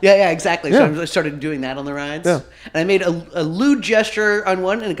thing, though. Yeah, exactly. Yeah. So I started doing that on the rides. Yeah. And I made a lewd gesture on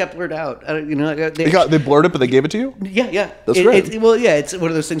one, and it got blurred out. They blurred it, but they gave it to you? Yeah. That's great. It's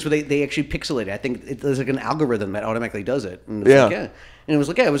one of those things where they actually pixelate it. I think there's like an algorithm that automatically does it. And it was And it was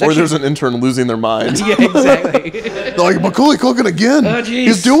like, it was Or actually... there's an intern losing their mind. Yeah, exactly. They're like, Macaulay Culkin again. Oh, jeez.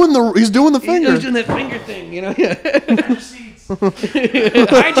 He's doing the finger. He's doing that finger thing, Yeah. Hide your seats.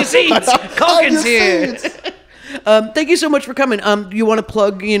 Hide your seats. Culkin's here. Thank you so much for coming. You want to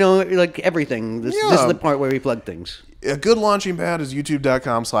plug, like everything. This is the part where we plug things. A good launching pad is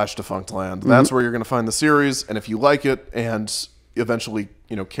youtube.com/defunctland. That's where you're going to find the series. And if you like it and eventually,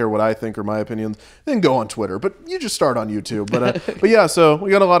 care what I think or my opinions, then go on Twitter. But you just start on YouTube. But yeah, so we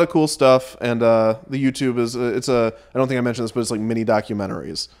got a lot of cool stuff. And the YouTube is, I don't think I mentioned this, but it's like mini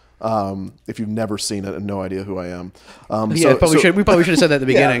documentaries. If you've never seen it and no idea who I am. We probably should have said that at the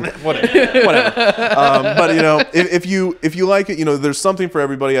beginning. Yeah, whatever. But if you like it, there's something for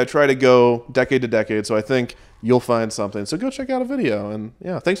everybody. I try to go decade to decade, so I think you'll find something. So go check out a video. And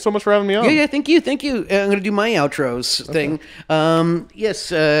yeah, thanks so much for having me on. Yeah, thank you. I'm going to do my outros thing. Yes,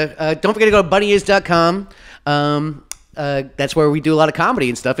 don't forget to go to bunnyiz.com. That's where we do a lot of comedy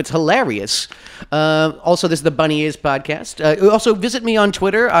and stuff. It's hilarious. Also, this is the Bunny Is podcast. Also, visit me on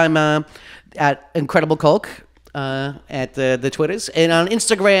Twitter. I'm at Incredible Culk at the Twitters. And on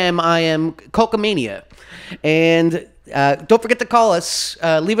Instagram, I am Culkamania. And don't forget to call us.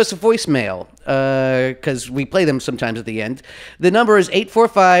 Leave us a voicemail because we play them sometimes at the end. The number is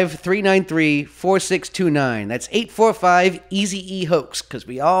 845-393-4629. That's 845-EASY-E-HOAX because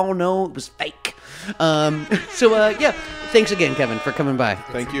we all know it was fake. Thanks again, Kevin, for coming by.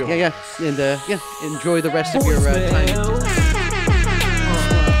 Thank you. And enjoy the rest of your time.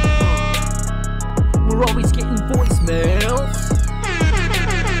 We're always getting voicemails.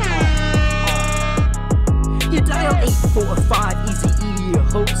 You dial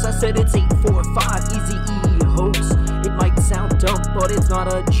 845-EASY-E-HOAX. I said it's 845-EASY-E-HOAX. It might sound dumb, but it's not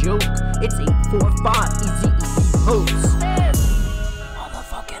a joke. It's 845-EASY-E-HOAX.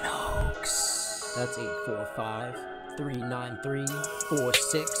 Motherfucking hoax. That's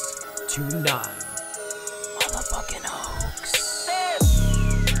 845-393-4629. Motherfucking hoax.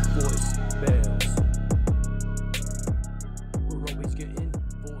 Voicemails. We're always getting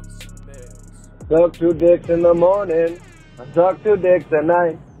voicemails. Suck two dicks in the morning. I suck two dicks at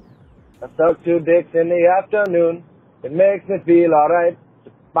night. I suck two dicks in the afternoon. It makes me feel alright.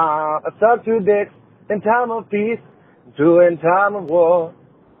 I suck two dicks in time of peace, two in time of war.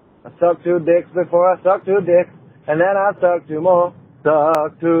 I suck two dicks before I suck two dicks, and then I suck two more.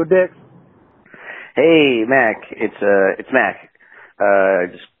 Suck two dicks. Hey, Mac. It's Mac.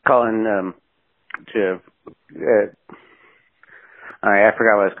 Just calling to All right, I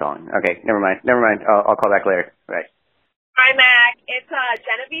forgot what I was calling. Okay, never mind. I'll call back later. Bye. Hi, Mac. It's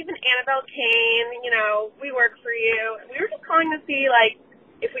Genevieve and Annabelle Kane. You know, we work for you. We were just calling to see, like,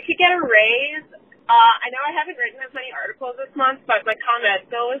 if we could get a raise. I know I haven't written as many articles this month, but my comment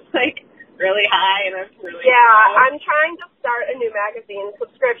bill is, like, really high, and it's really slow. I'm trying to start a new magazine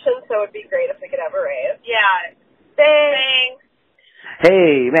subscription, so it would be great if we could have a raise. Yeah. Thanks.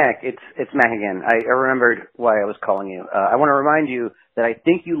 Hey, Mac, it's Mac again. I remembered why I was calling you. I want to remind you that I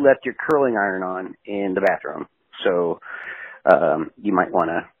think you left your curling iron on in the bathroom, so you might want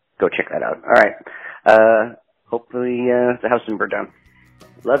to go check that out. All right. Hopefully the house didn't burn down.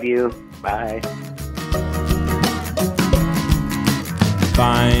 Love you. Bye.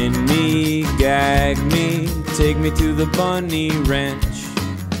 Find me, gag me, take me to the bunny ranch.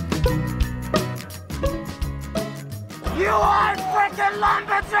 You are freaking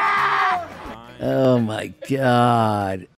lumberjack! Oh my God.